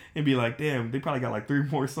 And be like, damn, they probably got like 3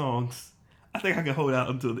 more songs. I think I can hold out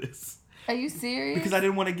until this. Are you serious? Because I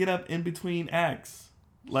didn't want to get up in between acts.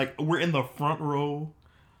 Like, we're in the front row.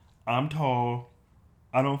 I'm tall.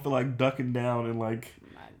 I don't feel like ducking down and like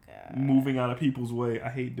moving out of people's way. I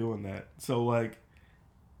hate doing that. So like,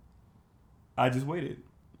 I just waited.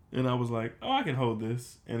 And I was like, oh, I can hold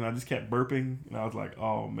this. And I just kept burping. And I was like,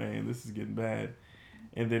 oh man, this is getting bad.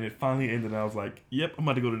 And then it finally ended. And I was like, yep, I'm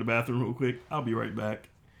about to go to the bathroom real quick. I'll be right back.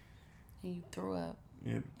 And you threw up.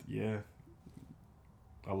 Yeah.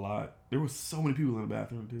 A lot. There was so many people in the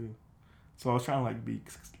bathroom too. So I was trying to like be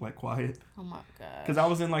like quiet. Oh my God. Because I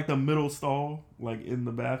was in like the middle stall, like in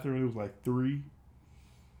the bathroom. It was like 3.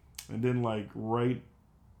 And then like right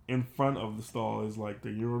in front of the stall is like the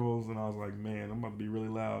urinals. And I was like, man, I'm about to be really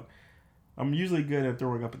loud. I'm usually good at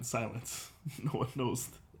throwing up in silence. No one knows.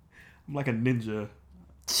 I'm like a ninja.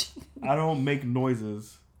 I don't make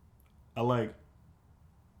noises. I like,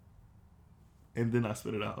 and then I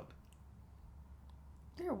spit it out.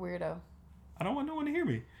 You're a weirdo. I don't want no one to hear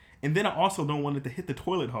me. And then I also don't want it to hit the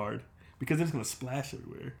toilet hard because it's going to splash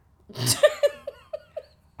everywhere.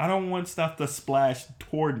 I don't want stuff to splash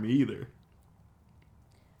toward me either.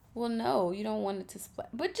 Well, no, you don't want it to splash.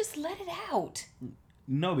 But just let it out.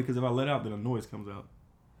 No, because if I let out, then a noise comes out.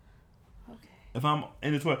 Okay. If I'm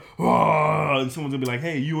in the toilet, and someone's going to be like,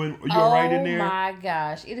 hey, you all right in there? Oh my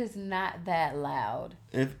gosh. It is not that loud.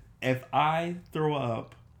 If I throw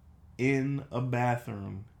up in a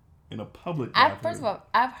bathroom, in a public bathroom. First of all,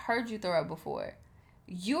 I've heard you throw up before.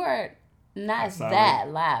 You are not that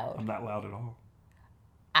loud. I'm not loud at all.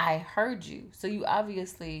 I heard you. So you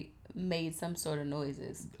obviously made some sort of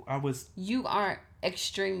noises. You aren't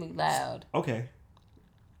extremely loud. Okay.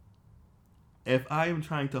 If I am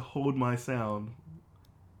trying to hold my sound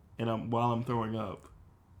and while I'm throwing up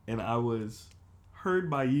and I was heard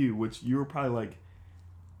by you, which you were probably like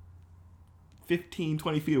 15,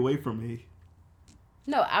 20 feet away from me.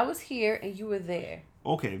 No, I was here and you were there.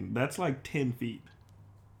 Okay, that's like 10 feet.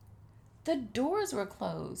 The doors were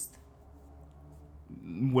closed.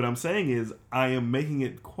 What I'm saying is I am making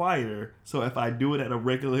it quieter, so if I do it at a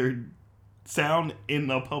regular sound in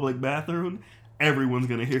a public bathroom, everyone's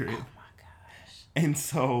going to hear it. Oh my gosh. And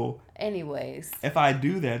so... Anyways. If I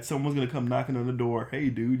do that, someone's going to come knocking on the door. Hey,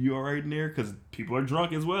 dude, you all right in there? Because people are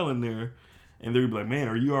drunk as well in there. And they're like, man,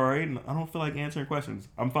 are you all right? And I don't feel like answering questions.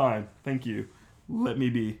 I'm fine. Thank you. Let me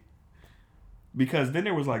be. Because then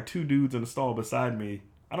there was like 2 dudes in the stall beside me.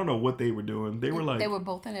 I don't know what they were doing. They were like... They were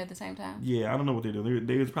both in there at the same time? Yeah, I don't know what they were doing.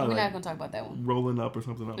 They was probably We're not going to talk about that one. Rolling up or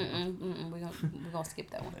something. We're going to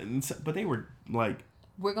skip that one. And so, but they were like...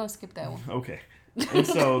 We're going to skip that one. Okay. And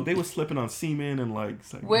so they were slipping on semen and like...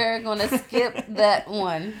 We're going to skip that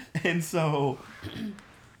one. And so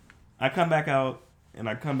I come back out and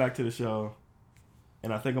I come back to the show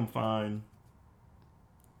and I think I'm fine.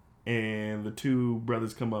 And the 2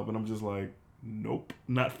 brothers come up and I'm just like, nope,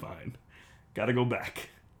 not fine. Gotta go back.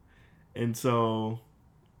 And so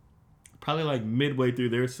probably like midway through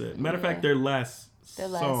their set. Matter of fact, their last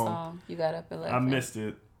song. You got up and left. I missed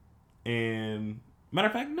it. And matter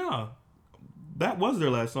of fact, no. That was their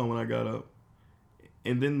last song when I got up.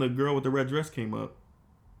 And then the girl with the red dress came up.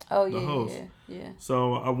 Oh, the host. Yeah.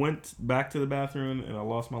 So I went back to the bathroom and I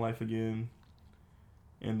lost my life again.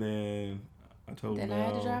 And then I told Then I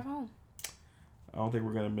had to drive home. I don't think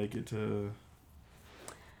we're going to make it to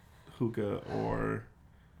hookah or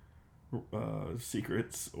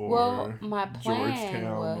Secrets or well, my plan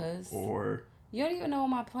Georgetown was or you don't even know what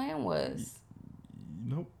my plan was.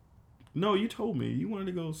 Nope. No, you told me you wanted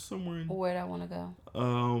to go somewhere in. Where'd I want to go?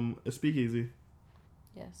 A speakeasy.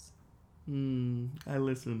 Yes. I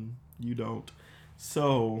listen. You don't.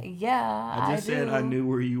 So yeah, I just said do. I knew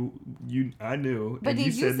where you. I knew. But and did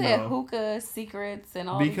you said say no. hookah, secrets, and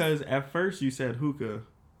all? Because at first you said hookah.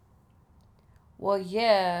 Well,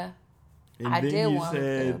 yeah. And I then did you want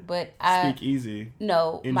said hookah, but speakeasy.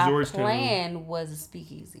 No, in my Georgetown. plan was a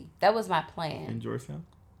speakeasy. That was my plan. In Georgetown?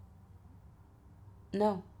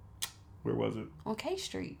 No. Where was it? On K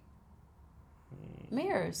Street.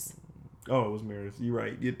 Mirrors. Oh, it was Mirrors. You're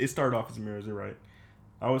right. It started off as Mirrors. You're right.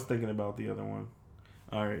 I was thinking about the other one.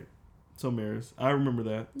 All right. So Mirrors. I remember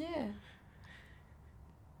that. Yeah.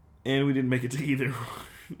 And we didn't make it to either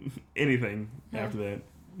anything after that.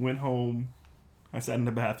 Went home. I sat in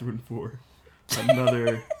the bathroom for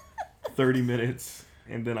another 30 minutes.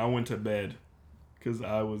 And then I went to bed because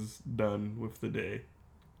I was done with the day.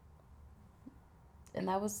 And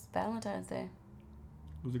that was Valentine's Day.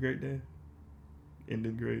 It was a great day.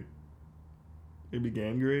 Ended great. It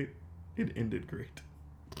began great. It ended great.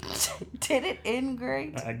 Did it end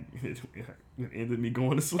great? It ended me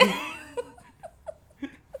going to sleep.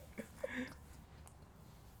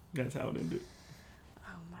 That's how it ended.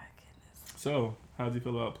 Oh my goodness. So, how did you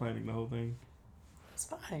feel about planning the whole thing? It's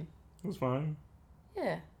fine. It was fine.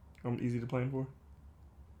 Yeah. I'm easy to plan for.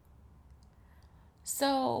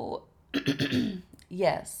 So,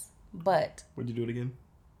 yes, but. Would you do it again?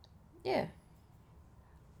 Yeah.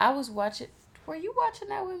 I was watching. Were you watching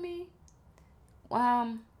that with me?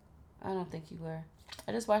 I don't think you were.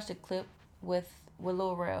 I just watched a clip with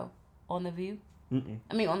Lil Rel on The View. On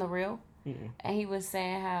The Real. And he was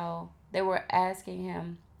saying how they were asking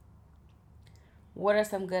him, what are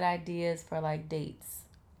some good ideas for like dates,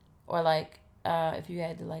 or like if you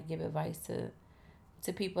had to like give advice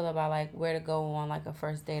to people about like where to go on like a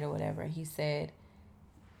first date or whatever. And he said,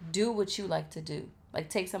 do what you like to do. Like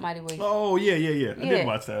take somebody where you... Oh, yeah. I did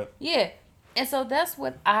watch that. Yeah. And so that's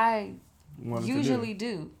what I usually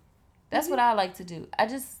do. That's what I like to do. I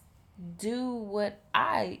just do what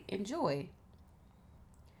I enjoy.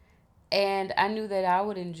 And I knew that I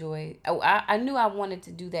would enjoy... I knew I wanted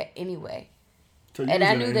to do that anyway. So and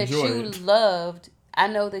I knew that you loved... I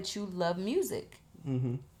know that you love music.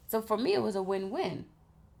 Mm-hmm. So for me, it was a win-win.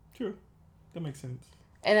 Sure. That makes sense.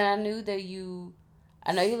 And then I knew that you...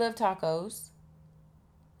 I know you love tacos.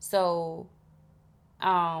 So,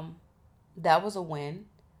 that was a win.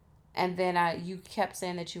 And then you kept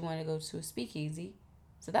saying that you wanted to go to a speakeasy.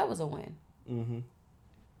 So that was a win. Mm-hmm.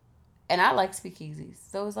 And I like speakeasies.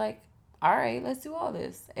 So it was like, all right, let's do all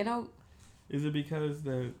this. Is it because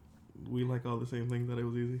that we like all the same things that it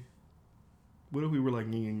was easy? What if we were like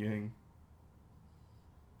yin and yang?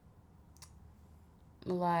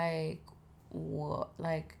 Like, what?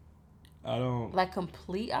 Like, I don't... Like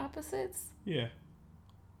complete opposites? Yeah.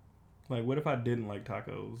 Like, what if I didn't like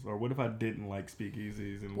tacos? Or what if I didn't like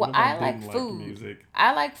speakeasies? And Well, what if I like didn't food. like music?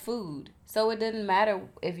 I like food. So it didn't matter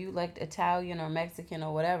if you liked Italian or Mexican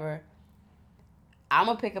or whatever. I'm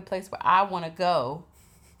going to pick a place where I want to go,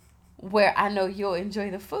 where I know you'll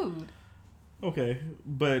enjoy the food. Okay.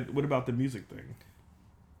 But what about the music thing?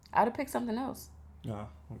 I'd have picked something else. Ah,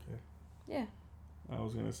 okay. Yeah. I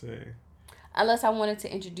was going to say... Unless I wanted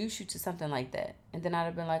to introduce you to something like that. And then I'd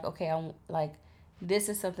have been like, okay, this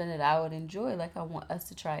is something that I would enjoy. Like, I want us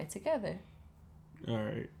to try it together. All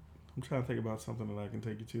right. I'm trying to think about something that I can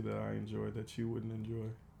take you to that I enjoy that you wouldn't enjoy.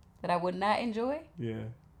 That I would not enjoy? Yeah.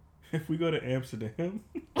 If we go to Amsterdam...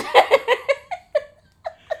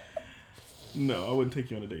 No, I wouldn't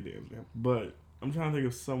take you on a date to Amsterdam. But I'm trying to think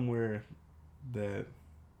of somewhere that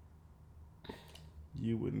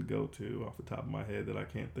you wouldn't go to off the top of my head that I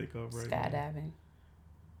can't think of right now. Skydiving.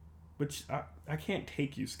 But I can't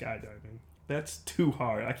take you skydiving. That's too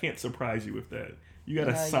hard. I can't surprise you with that. You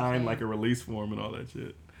got to sign like a release form and all that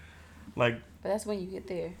shit. Like. But that's when you get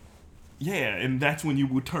there. Yeah, and that's when you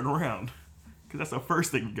would turn around. Because that's the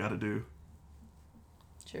first thing you got to do.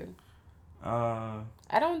 True. I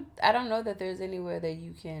don't know that there's anywhere that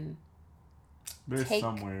you can take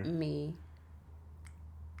somewhere. Me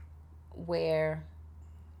where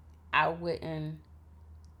I wouldn't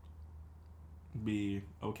be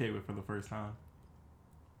okay with for the first time.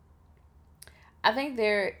 I think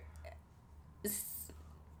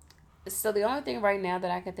so the only thing right now that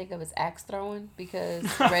I can think of is axe throwing because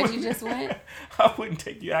Reggie just went. I wouldn't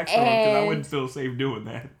take you axe throwing because I wouldn't feel safe doing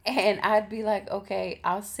that. And I'd be like, okay,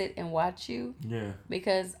 I'll sit and watch you. Yeah.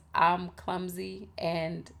 Because I'm clumsy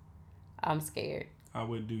and I'm scared. I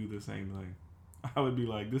would do the same thing. I would be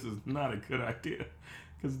like, this is not a good idea.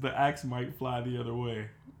 Because the axe might fly the other way.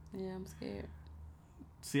 Yeah, I'm scared.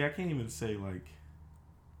 See, I can't even say, like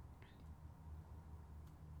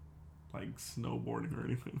snowboarding or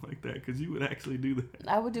anything like that. Because you would actually do that.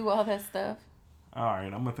 I would do all that stuff. All right,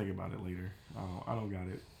 I'm going to think about it later. I don't got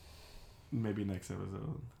it. Maybe next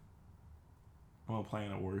episode. I'm going to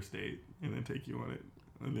plan a worst date and then take you on it.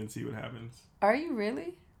 And then see what happens. Are you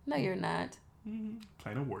really? No, you're not.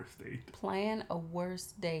 Plan a worst date. Plan a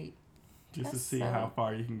worst date. Just to see how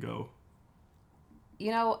far you can go.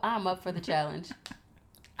 You know, I'm up for the challenge.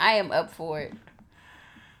 I am up for it.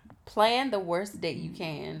 Plan the worst date you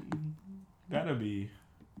can. That'll be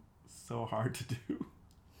so hard to do.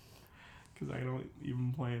 Because I don't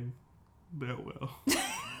even plan that well.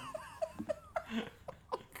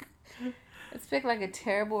 Let's pick like a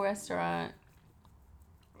terrible restaurant.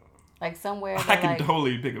 Like somewhere I can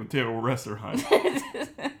totally pick a terrible restaurant. I'm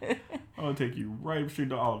gonna take you right straight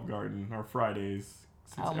to Olive Garden or Fridays.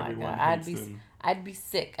 Oh my God, I'd be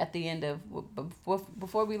sick at the end of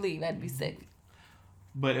before we leave. I'd be sick.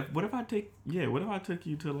 But what if I took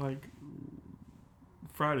you to like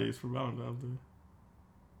Fridays for Valentine's Day?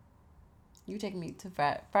 You take me to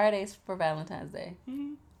Fridays for Valentine's Day?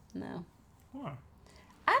 Mm-hmm. No. Why?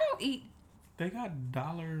 I don't eat. They got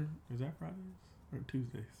dollar. Is that Fridays or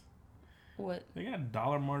Tuesdays? What? They got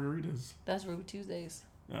dollar margaritas. That's Ruby Tuesdays.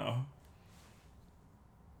 Oh.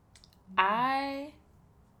 I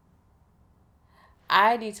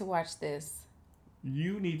need to watch this.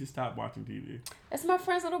 You need to stop watching TV. It's my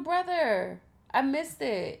friend's little brother. I missed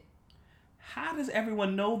it. How does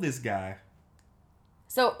everyone know this guy?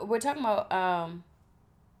 So we're talking about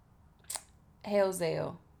Hail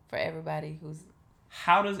Zale for everybody who's.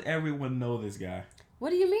 How does everyone know this guy? What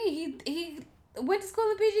do you mean? He went to school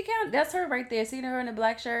in PG County. That's her right there. Seeing her in the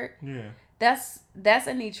black shirt. Yeah. That's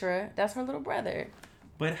Anitra. That's her little brother.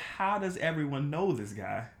 But how does everyone know this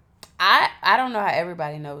guy? I don't know how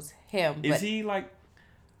everybody knows him. Is he like?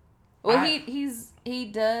 Well, he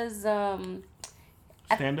does stand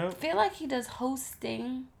up. I feel like he does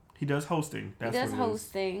hosting. He does hosting. That's what it is.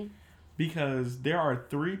 Hosting. Because there are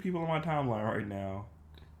 3 people on my timeline right now.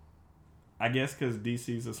 I guess because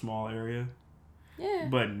DC is a small area. Yeah.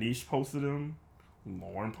 But Niche posted him.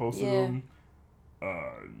 Lauren posted him.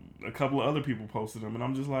 A couple of other people posted him, and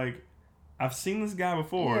I'm just like, I've seen this guy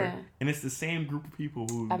before, and it's the same group of people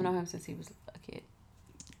who. I've known him since he was a kid.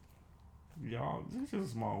 Y'all, this is a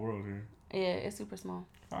small world here. Yeah, it's super small.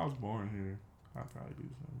 If I was born here, I'd probably do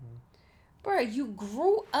something. Bro, you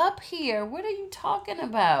grew up here. What are you talking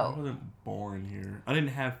about? I wasn't born here. I didn't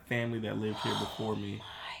have family that lived here before me. Oh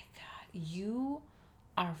my God. You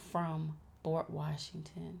are from Fort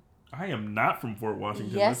Washington. I am not from Fort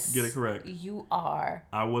Washington. Yes, let's get it correct. You are.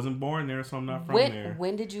 I wasn't born there, so I'm not from there.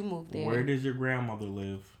 When did you move there? Where does your grandmother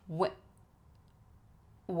live? What?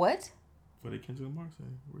 What did Kendrick Lamar say?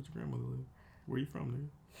 Where's your grandmother live? Where you from, nigga?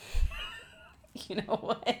 You know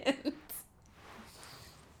what?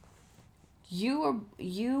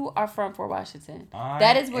 You are from Fort Washington.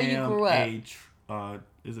 That is where you grew up. What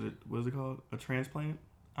is it called? A transplant?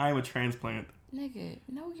 I am a transplant. Nigga,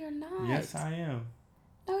 no, you're not. Yes, I am.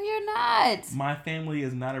 No, you're not. My family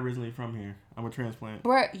is not originally from here. I'm a transplant.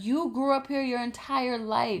 Bruh, you grew up here your entire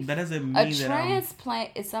life. That doesn't mean a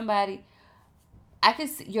transplant is somebody. I could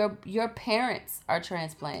see your parents are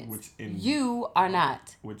transplants. You are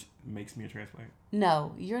not. Which makes me a transplant.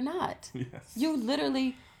 No, you're not. Yes. You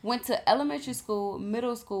literally went to elementary school,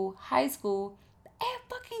 middle school, high school, and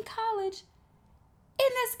fucking college in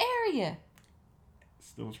this area.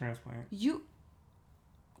 Still a transplant.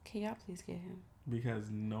 Can y'all please get him? Because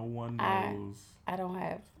no one knows. I don't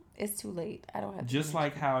have. It's too late. I don't have. Just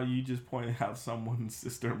like how you just pointed out someone's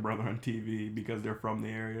sister and brother on TV because they're from the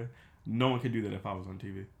area. No one could do that if I was on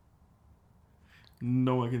TV.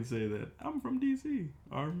 No one can say that I'm from DC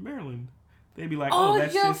or Maryland. They'd be like, "Oh,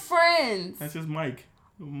 that's your friends. That's just Mike."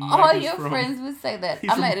 All your friends would say that.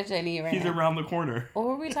 I'm not entertaining you right now. He's around the corner. What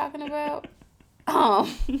were we talking about? I'm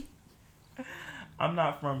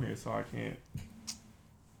not from here, so I can't.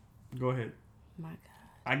 Go ahead. My God.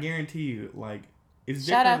 I guarantee you, like, it's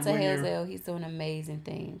Shout out to Hazel. He's doing amazing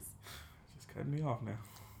things. Just cutting me off now.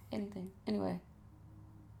 Anything. Anyway.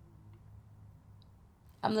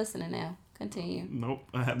 I'm listening now. Continue. Nope.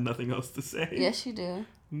 I have nothing else to say. Yes, you do.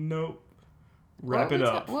 Nope. Wrap it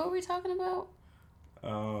up. What were we talking about?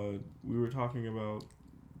 We were talking about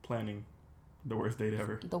planning the worst date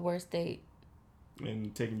ever. The worst date.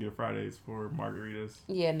 And taking you to Fridays for margaritas.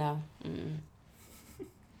 Yeah, no. Mm-mm.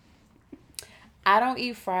 I don't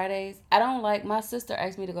eat Fridays. I don't like... My sister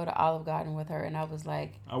asked me to go to Olive Garden with her, and I was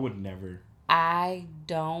like... I would never. I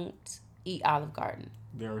don't eat Olive Garden.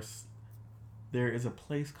 There is a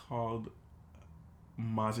place called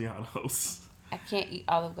Maggiano's. I can't eat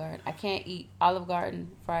Olive Garden. I can't eat Olive Garden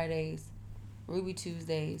Fridays, Ruby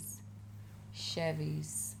Tuesdays,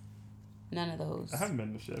 Chevy's. None of those. I haven't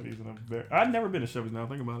been to Chevy's I've never been to Chevy's now.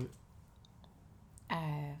 Think about it. I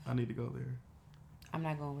have. I need to go there. I'm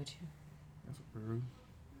not going with you. That's rude.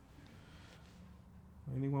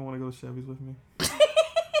 Anyone want to go to Chevy's with me?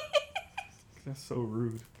 That's so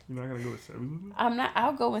rude. You're not gonna go to Chevy's with me? I'm not.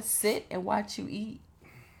 I'll go and sit and watch you eat.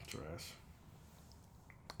 Trash.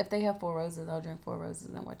 If they have 4 Roses, I'll drink 4 Roses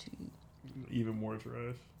and watch you eat. Even more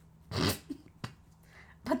trash.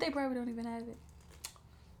 But they probably don't even have it.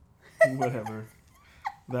 Whatever.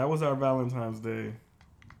 That was our Valentine's Day.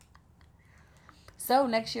 So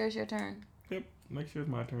next year is your turn. Yep. Next year's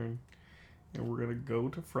my turn. And we're gonna go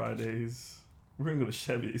to Fridays. We're gonna go to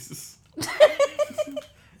Chevy's.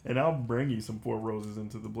 And I'll bring you some 4 Roses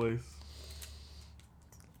into the place.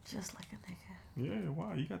 Just like a nigga. Yeah,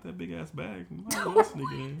 wow, you got that big ass bag. Might as well sneak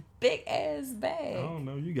it in. Big ass bag. I don't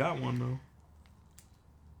know. You got one though.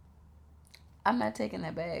 I'm not taking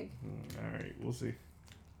that bag. All right, we'll see.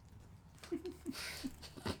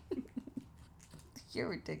 You're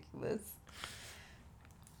ridiculous.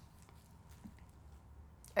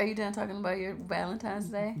 Are you done talking about your Valentine's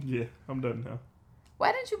Day? Yeah, I'm done now.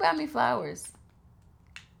 Why didn't you buy me flowers?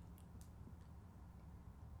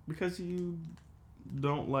 Because you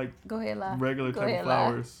don't like Go ahead, lie. regular type of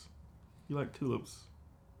flowers. You like tulips.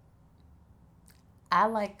 I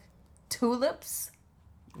like tulips.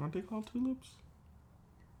 Aren't they called tulips?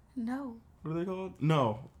 No. What are they called?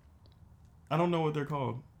 No. I don't know what they're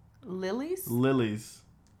called. Lilies? Lilies.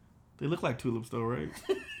 They look like tulips though, right?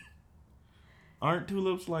 Aren't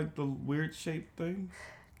tulips like the weird shaped thing?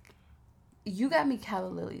 You got me calla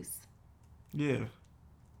lilies. Yeah.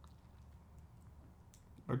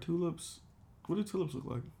 Are tulips... What do tulips look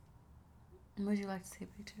like? Would you like to see a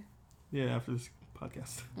picture? Yeah, after this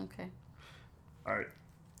podcast. Okay. All right.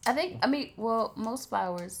 Well, most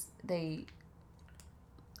flowers, I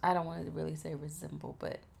don't want to really say resemble,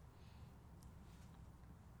 but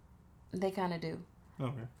they kind of do.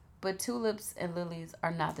 Okay. But tulips and lilies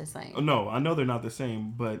are not the same. Oh, no, I know they're not the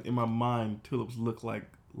same, but in my mind, tulips look like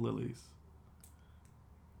lilies.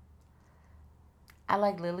 I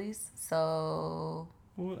like lilies, so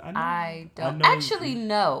Well, I don't. Actually,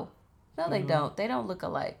 no. No, they don't. They don't look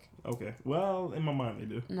alike. Okay. Well, in my mind, they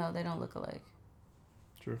do. No, they don't look alike.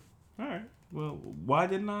 True. All right. Well, why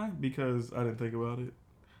didn't I? Because I didn't think about it.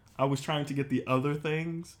 I was trying to get the other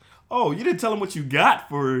things. Oh, you didn't tell them what you got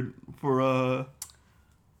for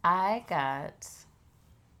I got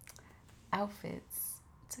outfits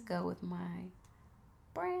to go with my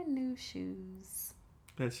brand new shoes.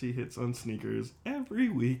 That she hits on sneakers every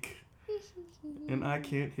week. And I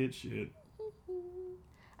can't hit shit.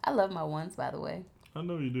 I love my ones, by the way. I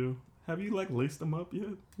know you do. Have you laced them up yet?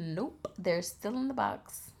 Nope. They're still in the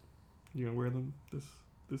box. You gonna wear them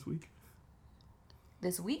this week?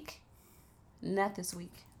 This week? Not this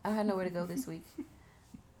week. I don't have nowhere to go this week.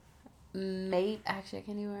 Actually, I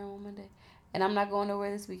can't even wear them on Monday. And I'm not going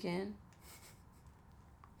nowhere this weekend.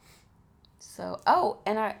 So,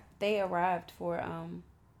 they arrived for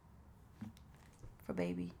the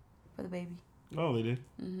baby. Oh, they did?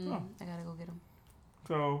 Mm-hmm. Oh. I gotta go get them.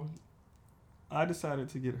 So, I decided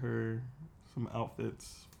to get her some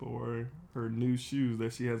outfits for her new shoes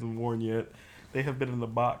that she hasn't worn yet. They have been in the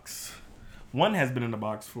box. One has been in the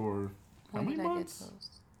box for how many months?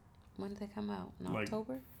 When did they come out? In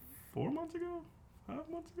October? 4 months ago? 5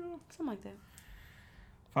 months ago? Something like that.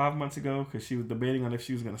 5 months ago, because she was debating on if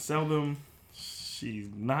she was going to sell them. She's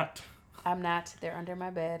not. I'm not. They're under my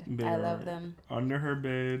bed. I love them. Under her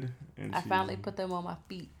bed. And I finally put them on my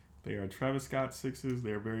feet. They are Travis Scott 6s.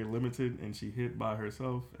 They're very limited, and she hit by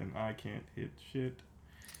herself, and I can't hit shit.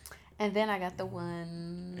 And then I got the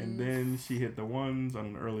ones. And then she hit the ones on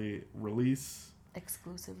an early release.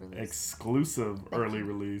 Exclusive early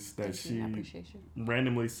release that she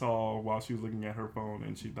randomly saw while she was looking at her phone,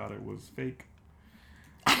 and she thought it was fake.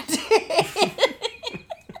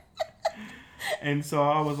 And so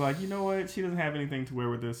I was like, you know what? She doesn't have anything to wear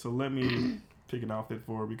with this, so let me pick an outfit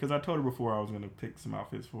for her. Because I told her before I was going to pick some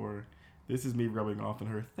outfits for her. This is me rubbing off on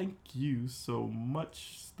her. Thank you so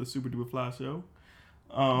much, the Super Duper Fly Show.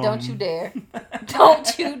 Don't you dare.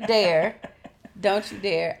 Don't you dare. Don't you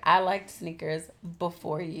dare. I liked sneakers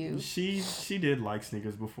before you. She did like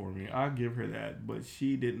sneakers before me. I'll give her that. But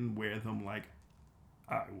she didn't wear them like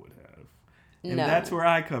I would have. And that's where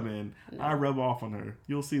I come in. No. I rub off on her.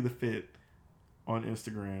 You'll see the fit on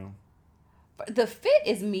Instagram. The fit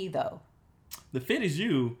is me, though. The fit is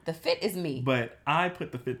you. The fit is me. But I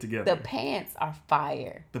put the fit together. The pants are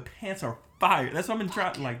fire. The pants are fire. That's what I've been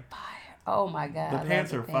trying. Like fire. Oh my god. The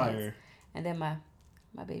pants are fire. And then my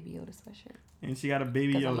Baby Yoda sweatshirt. And she got a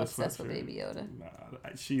Baby Yoda I'm obsessed sweatshirt. with Baby Yoda. Nah,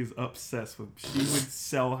 she is obsessed with. She would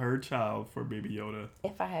sell her child for Baby Yoda.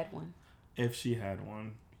 If I had one. If she had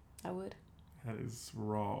one. I would. That is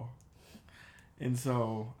raw. And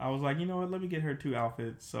so I was like, you know what? Let me get her 2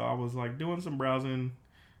 outfits. So I was like doing some browsing,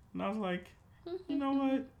 and I was like, you know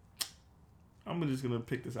what? I'm just gonna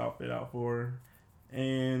pick this outfit out for her.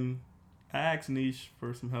 And I asked Niche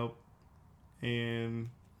for some help, and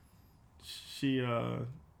she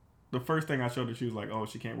the first thing I showed her, she was like, oh,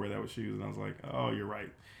 she can't wear that with shoes. And I was like, oh, you're right.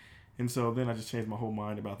 And so then I just changed my whole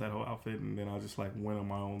mind about that whole outfit, and then I just like went on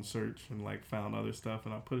my own search and like found other stuff,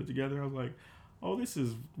 and I put it together. I was like, oh, this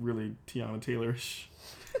is really Tiana Taylor-ish.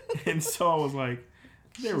 And so I was like,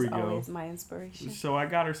 there we go. She's always my inspiration. So I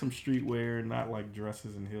got her some streetwear, not like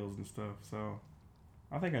dresses and heels and stuff. So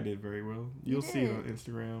I think I did very well. You'll see it on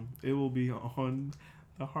Instagram. It will be on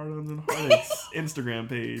the Heart-Ons and Heartaches Instagram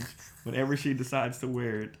page whenever she decides to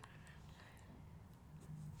wear it.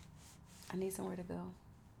 I need somewhere to go.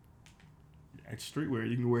 It's streetwear.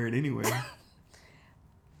 You can wear it anywhere.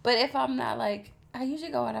 But if I'm not like, I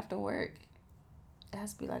usually go out after work. It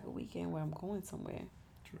has to be like a weekend where I'm going somewhere.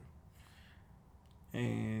 True.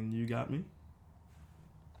 And you got me?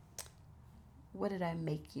 What did I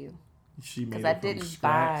make you? She made it because I didn't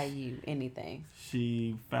buy you anything.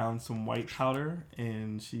 She found some white powder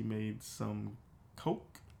and she made some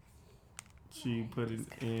Coke. She put it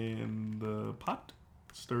in the pot,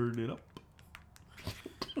 stirred it up,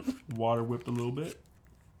 water whipped a little bit,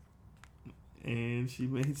 and she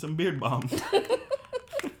made some beard balm.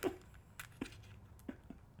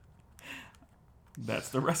 That's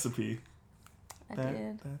the recipe. That's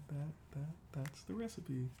the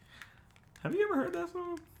recipe. Have you ever heard that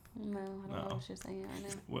song? No, I don't know what you're saying right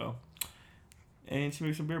now. Well, and she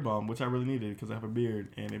made some beard balm, which I really needed because I have a beard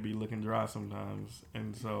and it be looking dry sometimes.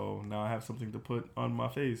 And so now I have something to put on my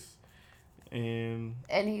face. And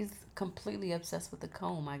he's completely obsessed with the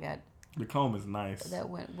comb. I got the comb is nice. That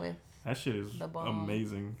went with that shit is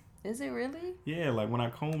amazing. Is it really? Yeah, like when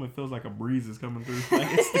I comb, it feels like a breeze is coming through.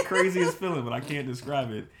 Like it's the craziest feeling, but I can't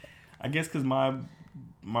describe it. I guess because my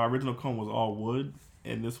original comb was all wood,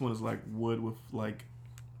 and this one is like wood with like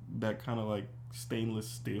that kind of like stainless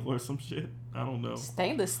steel or some shit. I don't know.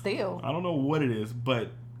 Stainless steel? I don't know what it is,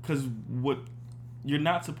 but because you're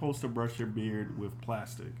not supposed to brush your beard with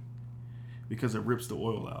plastic because it rips the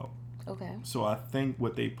oil out. Okay. So I think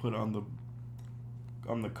what they put on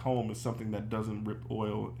the comb is something that doesn't rip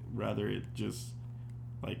oil. Rather, it just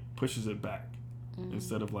like pushes it back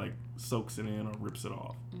instead of like soaks it in or rips it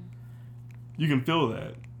off. You can feel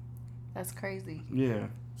that. That's crazy. Yeah.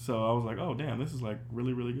 So I was like, oh damn, this is like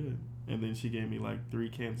really, really good. And then she gave me like 3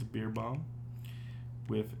 cans of beard balm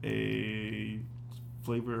with a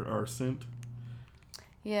flavor or scent.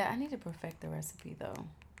 Yeah, I need to perfect the recipe though.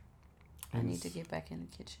 I need to get back in the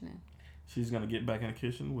kitchen and. She's gonna get back in the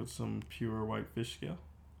kitchen with some pure white fish scale.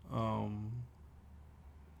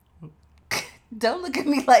 Don't look at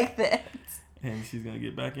me like that. And she's gonna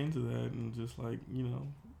get back into that and just like,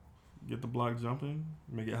 get the block jumping,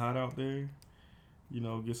 make it hot out there,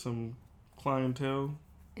 get some clientele.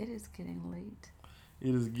 It is getting late.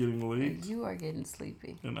 It is getting late. And you are getting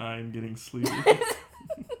sleepy. And I am getting sleepy.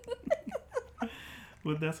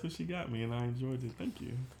 But that's what she got me, and I enjoyed it. Thank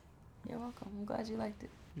you. You're welcome. I'm glad you liked it.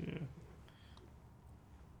 Yeah.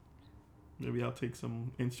 Maybe I'll take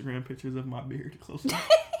some Instagram pictures of my beard close up.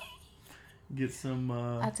 Get some...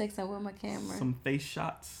 I'll take some with my camera. Some face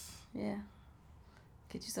shots. Yeah.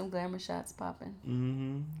 Get you some glamour shots popping.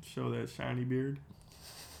 Mm-hmm. Show that shiny beard.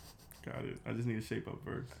 Got it. I just need to shape up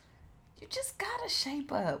first. You just gotta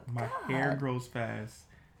shape up. My hair grows fast.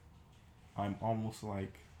 I'm almost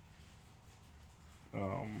like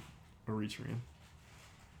Eritrean.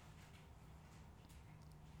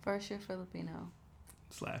 First you're Filipino.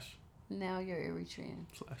 / Now you're Eritrean.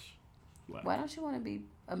 / Black. Why don't you want to be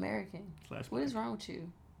American? / What is wrong with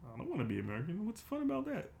you? I don't want to be American. What's fun about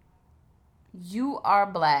that? You are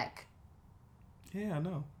black. Yeah, I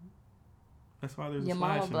know. That's why there's your a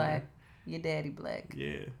mama in black. There. Your daddy black.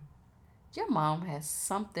 Yeah. Your mom has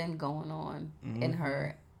something going on in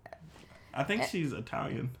her. I think she's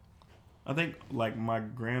Italian. I think like my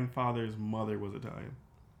grandfather's mother was Italian.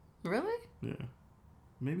 Really? Yeah.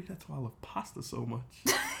 Maybe that's why I love pasta so much.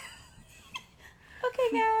 Okay,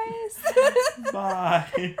 guys.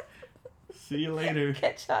 Bye. See you later.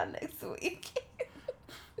 Catch y'all next week.